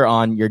Parker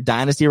on your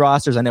dynasty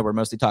rosters. I know we're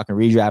mostly talking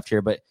redraft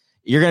here, but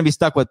you're going to be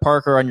stuck with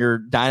Parker on your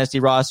dynasty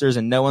rosters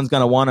and no one's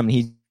going to want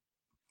him.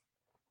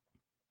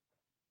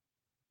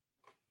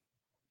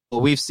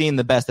 We've seen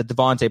the best that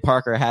Devontae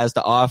Parker has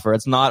to offer.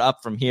 It's not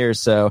up from here.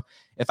 So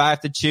if I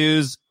have to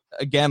choose,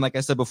 again, like I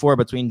said before,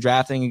 between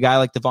drafting a guy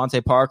like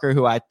Devontae Parker,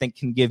 who I think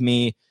can give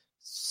me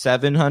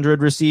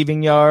 700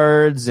 receiving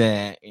yards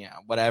and,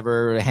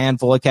 whatever, a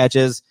handful of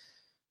catches,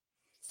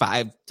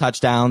 5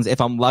 touchdowns.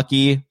 If I'm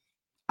lucky,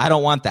 I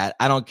don't want that.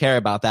 I don't care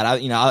about that.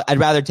 I'd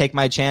rather take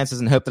my chances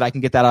and hope that I can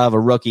get that out of a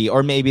rookie,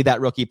 or maybe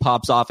that rookie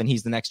pops off and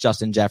he's the next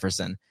Justin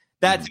Jefferson.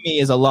 That to me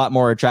is a lot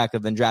more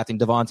attractive than drafting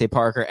Devontae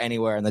Parker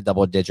anywhere in the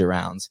double-digit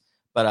rounds.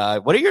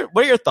 But what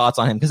are your thoughts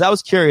on him? Because I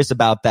was curious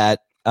about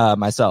that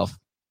myself.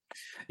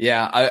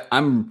 Yeah,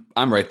 I'm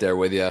right there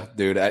with you,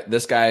 dude.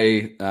 This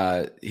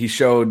guy, he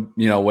showed,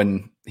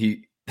 when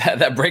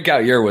that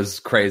breakout year was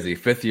crazy.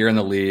 5th year in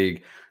the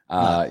league.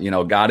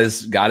 Got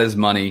his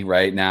money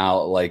right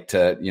now, like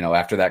to,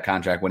 after that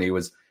contract when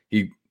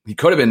he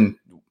could have been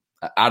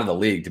out of the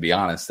league, to be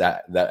honest,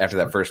 that after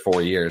that first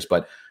 4 years,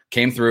 but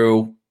came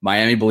through.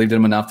 Miami believed in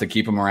him enough to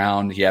keep him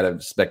around. He had a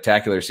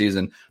spectacular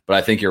season, but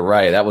I think you're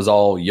right. That was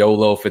all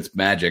YOLO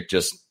Fitzmagic,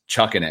 just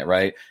chucking it,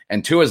 right?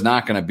 And Tua's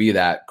not going to be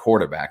that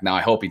quarterback. Now, I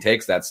hope he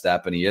takes that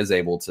step and he is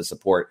able to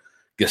support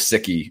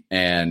Gesicki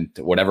and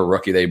whatever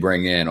rookie they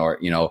bring in, or,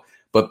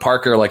 but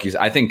Parker,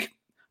 I think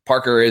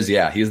Parker is,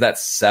 he's that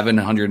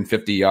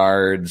 750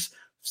 yards,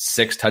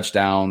 6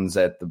 touchdowns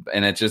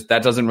and it just,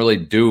 that doesn't really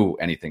do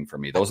anything for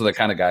me. Those are the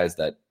kind of guys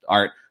that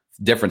aren't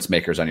difference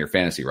makers on your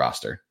fantasy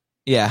roster.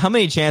 Yeah, how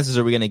many chances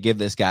are we going to give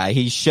this guy?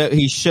 He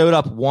showed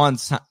up one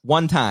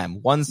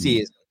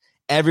season.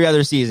 Every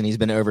other season, he's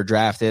been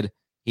overdrafted.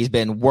 He's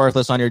been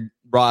worthless on your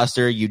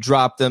roster. You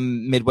dropped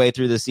him midway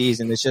through the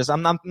season. It's just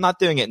I'm not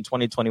doing it in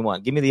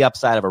 2021. Give me the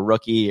upside of a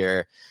rookie,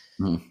 or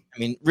I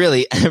mean,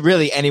 really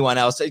anyone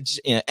else.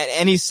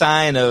 Any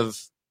sign of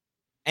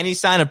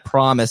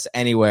promise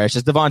anywhere. It's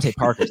just Devontae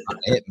Parker's not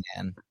it,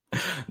 man.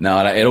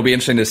 No, it'll be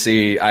interesting to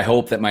see. I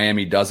hope that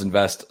Miami does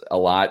invest a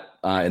lot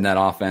in that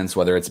offense,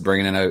 whether it's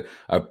bringing in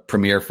a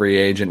premier free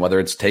agent, whether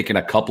it's taking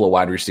a couple of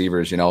wide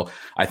receivers.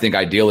 I think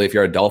ideally, if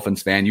you're a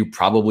Dolphins fan, you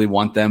probably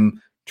want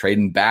them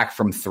trading back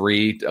from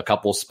 3 a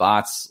couple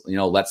spots.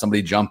 Let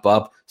somebody jump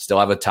up, still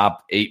have a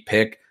top 8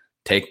 pick,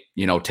 take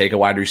a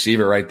wide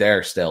receiver right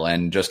there still,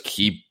 and just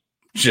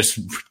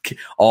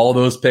all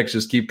those picks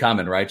just keep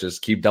coming, right?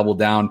 Just keep double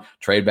down,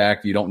 trade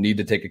back. You don't need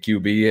to take a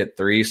QB at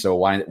 3, so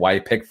why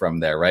pick from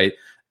there, right?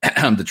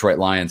 Detroit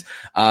Lions.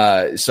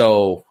 I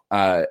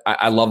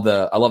love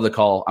the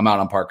call. I'm out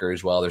on Parker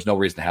as well. There's no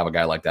reason to have a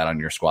guy like that on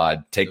your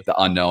squad. Take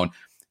the unknown.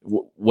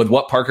 With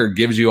what Parker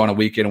gives you on a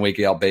week in and week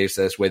out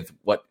basis, with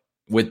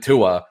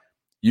Tua,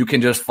 you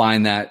can just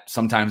find that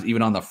sometimes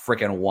even on the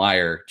freaking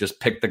wire. Just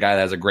pick the guy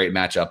that has a great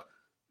matchup.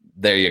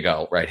 There you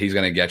go, right? He's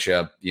going to get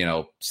you,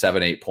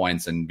 7-8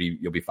 points, and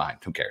you'll be fine.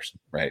 Who cares,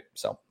 right?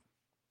 So,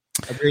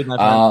 agreed, my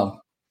friend.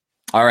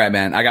 All right,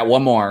 man. I got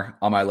one more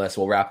on my list.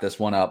 We'll wrap this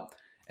one up,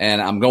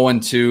 and I'm going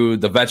to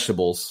the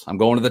vegetables. I'm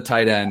going to the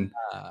tight end,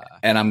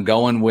 and I'm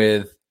going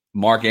with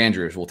Mark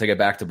Andrews. We'll take it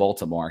back to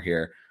Baltimore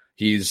here.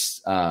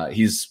 He's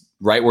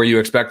right where you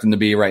expect him to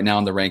be right now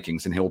in the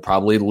rankings, and he'll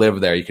probably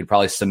live there. You could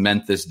probably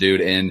cement this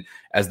dude in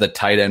as the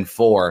tight end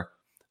for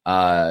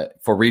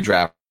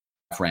redraft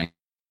rankings.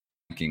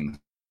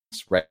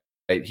 Right.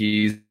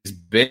 He's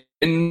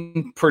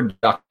been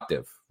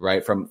productive,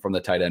 right? From the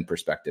tight end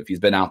perspective, he's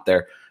been out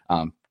there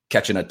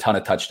catching a ton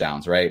of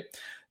touchdowns, right?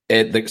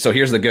 So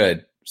here's the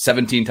good: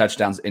 17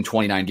 touchdowns in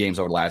 29 games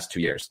over the last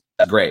 2 years.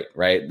 That's great,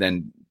 right?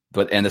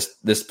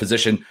 This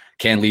position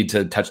can lead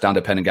to touchdown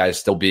dependent guys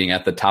still being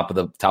at the top of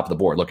the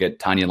board. Look at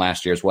Tanyan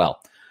last year as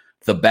well.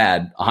 The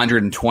bad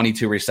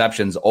 122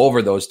 receptions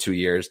over those 2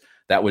 years.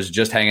 That was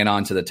just hanging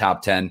on to the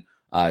top 10.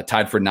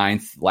 Tied for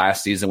 9th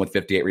last season with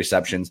 58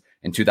 receptions.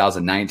 In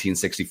 2019,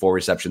 64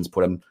 receptions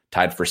put him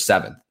tied for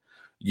 7th.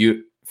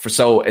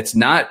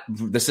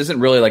 This isn't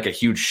really like a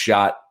huge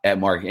shot at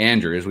Mark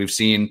Andrews. We've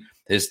seen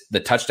the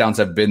touchdowns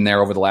have been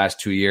there over the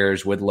last 2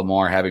 years with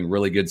Lamar having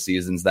really good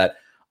seasons that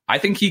I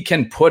think he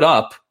can put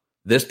up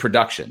this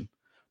production.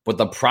 But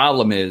the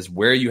problem is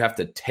where you have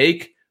to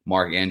take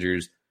Mark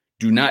Andrews.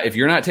 If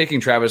you're not taking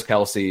Travis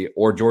Kelce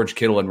or George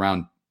Kittle in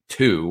round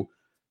 2,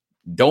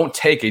 don't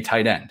take a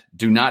tight end.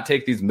 Do not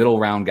take these middle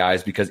round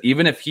guys, because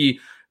even if he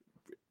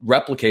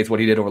replicates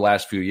what he did over the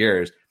last few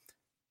years,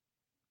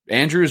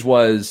 Andrews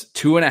was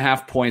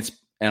 2.5 points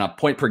and a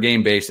point per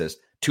game basis,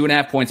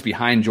 2.5 points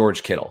behind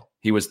George Kittle.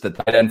 He was the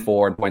tight end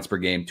 4 in points per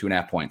game,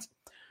 2.5 points.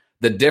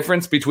 The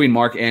difference between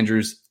Mark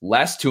Andrews,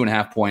 less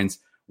 2.5 points,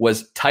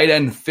 was tight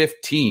end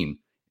 15,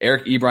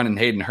 Eric Ebron and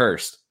Hayden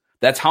Hurst.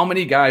 That's how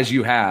many guys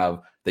you have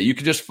that you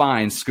could just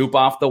find, scoop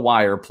off the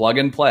wire, plug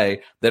and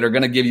play, that are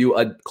going to give you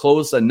a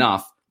close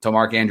enough to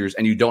Mark Andrews,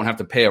 and you don't have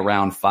to pay a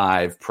round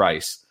 5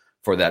 price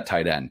for that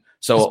tight end.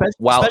 So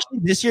especially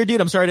this year,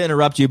 dude, I'm sorry to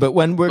interrupt you, but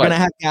when we're going to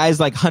have guys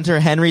like Hunter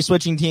Henry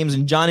switching teams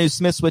and Jonnu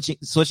Smith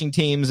switching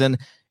teams, and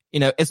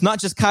it's not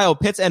just Kyle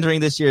Pitts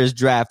entering this year's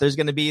draft. There's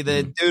going to be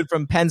the dude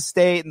from Penn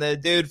State and the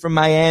dude from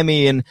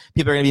Miami, and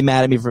people are going to be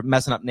mad at me for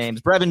messing up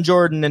names. Brevin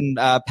Jordan and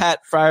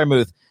Pat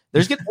Freiermuth.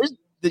 There's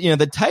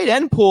the tight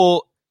end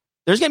pool.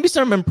 There's going to be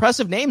some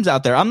impressive names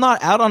out there. I'm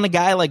not out on a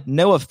guy like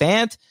Noah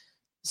Fant.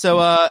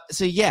 So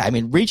yeah, I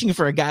mean, reaching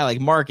for a guy like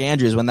Mark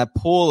Andrews when that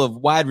pool of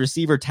wide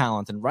receiver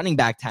talent and running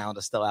back talent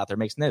is still out there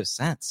makes no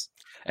sense.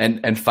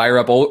 And fire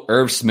up old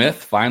Irv Smith.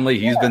 Finally,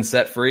 he's been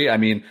set free. I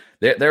mean,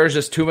 there was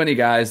just too many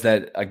guys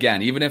that,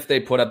 again, even if they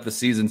put up the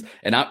seasons,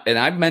 and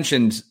I've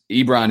mentioned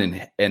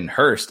Ebron and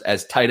Hurst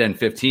as tight end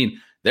 15,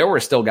 there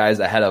were still guys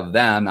ahead of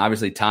them.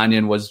 Obviously,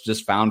 Tanyan was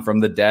just found from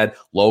the dead.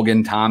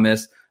 Logan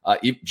Thomas.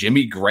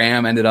 Jimmy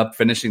Graham ended up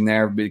finishing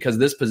there, because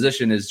this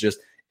position is just,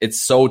 it's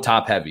so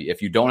top heavy.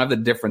 If you don't have the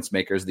difference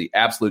makers, the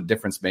absolute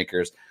difference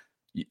makers,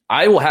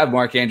 I will have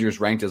Mark Andrews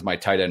ranked as my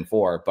tight end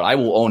 4, but I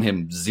will own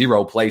him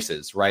 0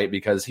 places, right?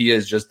 Because he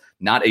is just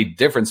not a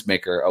difference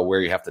maker of where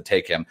you have to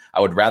take him.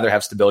 I would rather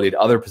have stability at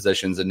other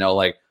positions and know,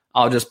 like,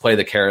 I'll just play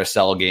the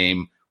carousel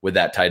game with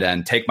that tight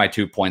end, take my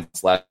 2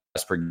 points less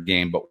per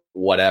game, but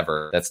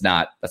whatever. That's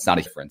not a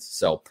difference.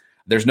 So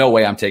there's no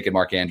way I'm taking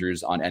Mark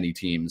Andrews on any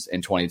teams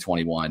in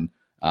 2021.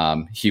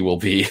 He will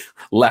be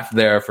left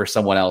there for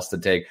someone else to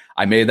take.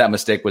 I made that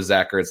mistake with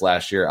Zach Ertz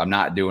last year. I'm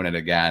not doing it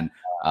again.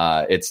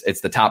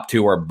 It's the top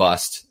 2 or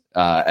bust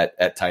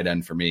at tight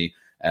end for me.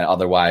 And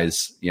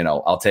otherwise,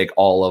 I'll take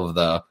all of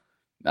the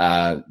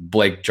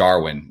Blake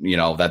Jarwin.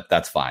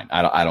 That's fine.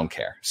 I don't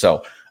care.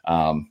 So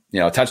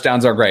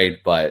touchdowns are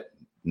great, but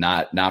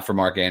not for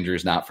Mark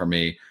Andrews, not for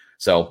me.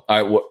 So,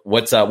 all right,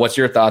 what's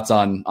your thoughts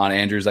on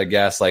Andrews? I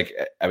guess, like,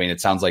 I mean,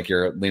 it sounds like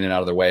you're leaning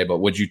out of the way, but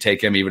would you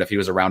take him even if he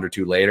was a round or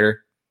two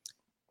later?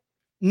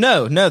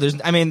 No,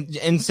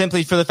 and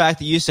simply for the fact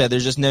that you said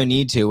there's just no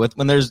need to.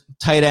 When there's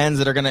tight ends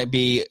that are going to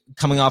be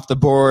coming off the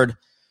board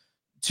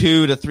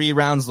 2 to 3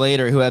 rounds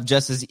later who have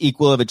just as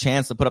equal of a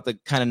chance to put up the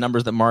kind of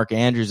numbers that Mark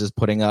Andrews is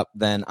putting up,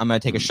 then I'm going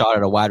to take a shot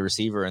at a wide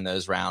receiver in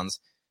those rounds.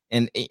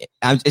 And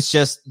it's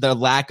just the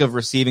lack of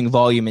receiving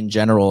volume in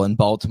general in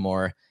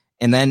Baltimore.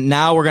 And then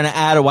now we're going to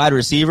add a wide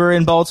receiver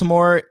in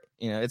Baltimore.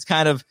 It's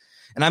kind of,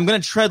 and I'm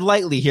going to tread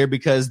lightly here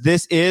because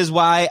this is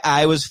why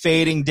I was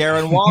fading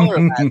Darren Waller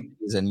last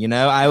season.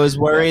 I was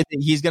worried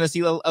that he's going to see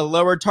a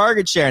lower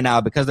target share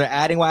now because they're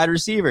adding wide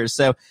receivers.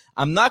 So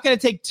I'm not going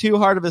to take too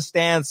hard of a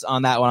stance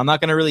on that one. I'm not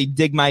going to really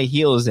dig my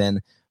heels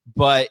in,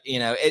 but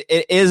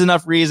it is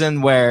enough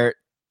reason where,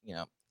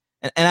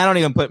 and I don't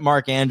even put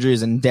Mark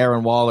Andrews and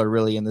Darren Waller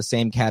really in the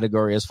same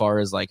category as far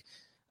as like,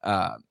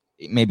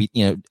 maybe,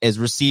 as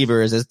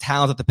receivers, as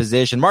talent at the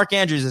position. Mark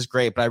Andrews is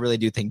great, but I really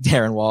do think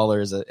Darren Waller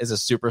is a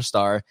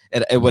superstar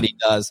at what he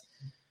does.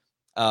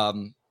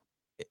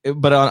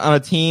 But on a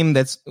team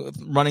that's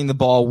running the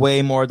ball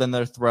way more than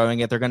they're throwing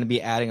it, they're going to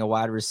be adding a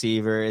wide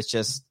receiver. It's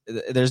just,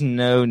 there's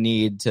no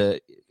need to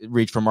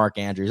reach for Mark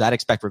Andrews. I'd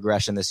expect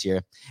regression this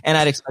year, and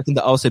I'd expect him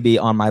to also be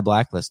on my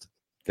blacklist.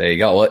 There you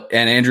go.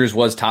 And Andrews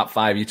was top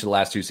 5 each of the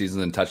last 2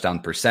 seasons in touchdown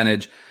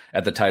percentage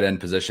at the tight end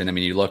position. I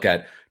mean, you look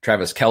at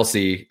Travis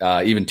Kelce,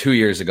 even 2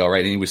 years ago,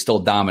 right? And he was still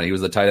dominant. He was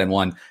the tight end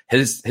 1.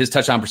 His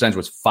touchdown percentage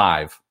was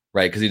 5,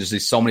 right? Because he just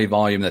sees so many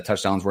volume that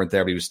touchdowns weren't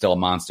there, but he was still a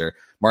monster.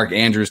 Mark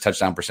Andrews'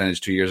 touchdown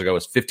percentage 2 years ago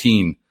was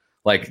 15.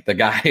 Like the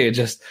guy,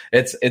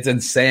 it's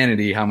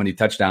insanity how many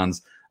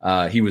touchdowns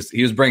he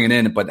was bringing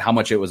in, but how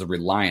much it was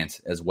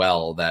reliant as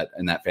well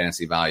in that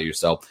fantasy value.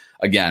 So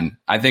again,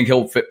 I think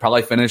he'll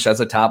probably finish as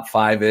a top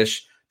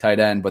 5-ish tight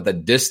end, but the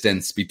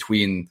distance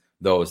between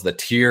those, the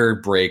tier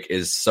break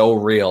is so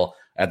real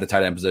at the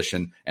tight end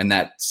position, and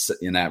that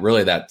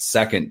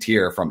second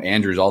tier from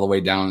Andrews all the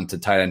way down to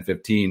tight end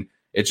 15,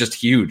 it's just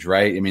huge,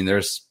 right? I mean,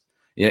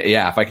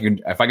 if I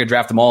could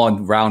draft them all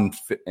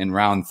in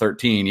round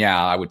 13,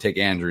 yeah, I would take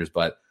Andrews,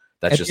 but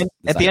that's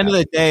at the end of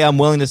the day, I'm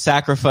willing to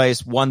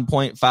sacrifice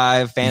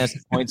 1.5 fantasy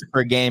points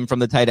per game from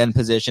the tight end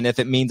position if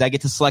it means I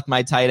get to select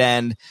my tight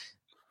end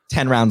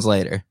 10 rounds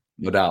later.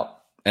 No doubt.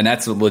 And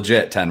that's a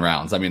legit 10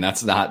 rounds. I mean,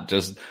 that's not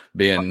just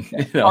being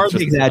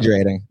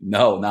exaggerating.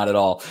 No, not at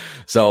all.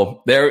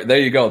 So there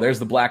you go. There's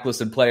the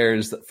blacklisted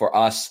players for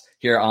us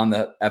here on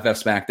the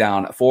FF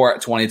Smackdown for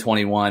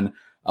 2021.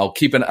 I'm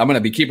going to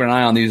be keeping an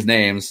eye on these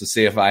names to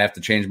see if I have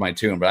to change my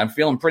tune, but I'm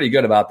feeling pretty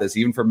good about this,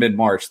 even for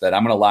mid-March, that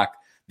I'm going to lock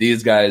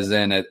these guys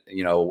in at,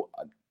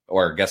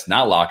 or I guess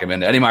not lock them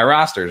into any of my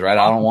rosters, right?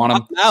 I don't want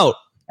them out.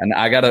 And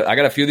I got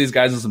a few of these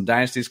guys in some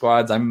dynasty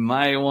squads. I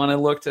might want to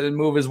look to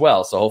move as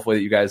well. So hopefully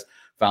you guys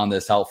found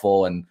this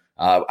helpful. And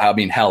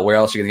where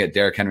else are you going to get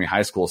Derrick Henry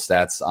high school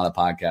stats on the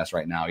podcast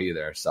right now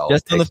either? So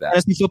just on the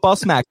Fantasy Football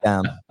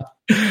Smackdown.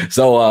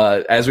 So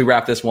as we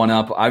wrap this one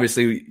up,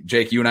 obviously,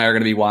 Jake, you and I are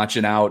going to be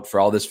watching out for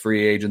all this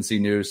free agency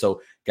news.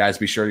 So guys,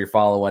 be sure you're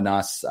following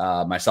us,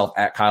 myself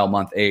at Kyle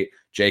Month 8,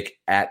 Jake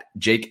at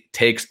Jake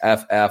Takes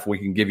FF. We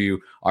can give you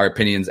our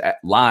opinions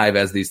live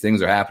as these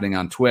things are happening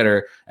on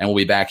Twitter, and we'll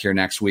be back here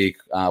next week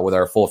with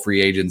our full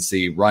free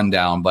agency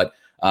rundown. But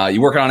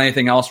you working on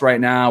anything else right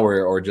now,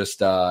 or just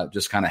kind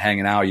of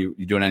hanging out? You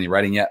doing any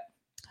writing yet?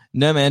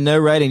 No, man, no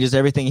writing. Just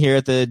everything here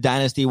at the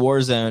Dynasty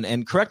Warzone.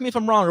 And correct me if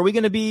I'm wrong. Are we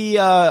going to be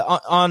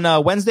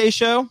on Wednesday's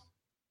show?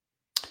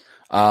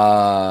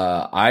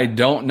 I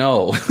don't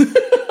know.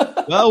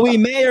 Well, we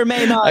may or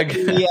may not. I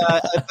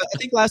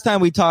think last time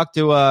we talked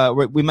to,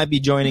 we might be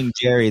joining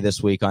Jerry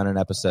this week on an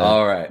episode.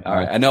 All right.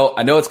 I know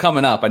it's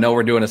coming up. I know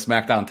we're doing a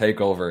SmackDown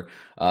takeover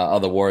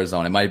of the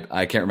Warzone.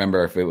 I can't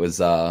remember if it was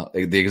the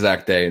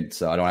exact date,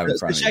 so I don't have it in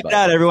front of me. Check it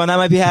out, everyone. That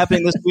might be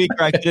happening this week,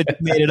 or I could have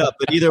made it up.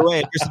 But either way,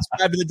 if you're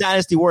subscribed to the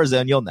Dynasty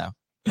Warzone, you'll know.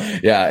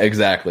 Yeah,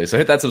 exactly. So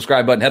hit that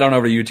subscribe button. Head on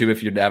over to YouTube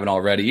if you haven't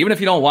already. Even if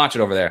you don't watch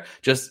it over there,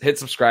 just hit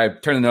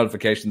subscribe, turn the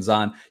notifications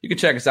on. You can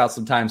check us out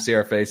sometimes, see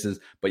our faces,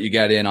 but you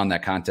get in on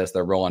that contest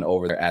they're rolling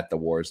over there at the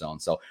Warzone.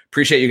 So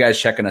appreciate you guys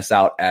checking us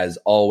out as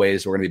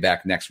always. We're going to be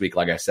back next week,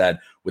 like I said,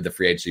 with the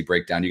free agency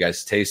breakdown. You guys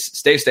stay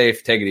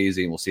safe, take it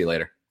easy, and we'll see you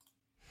later.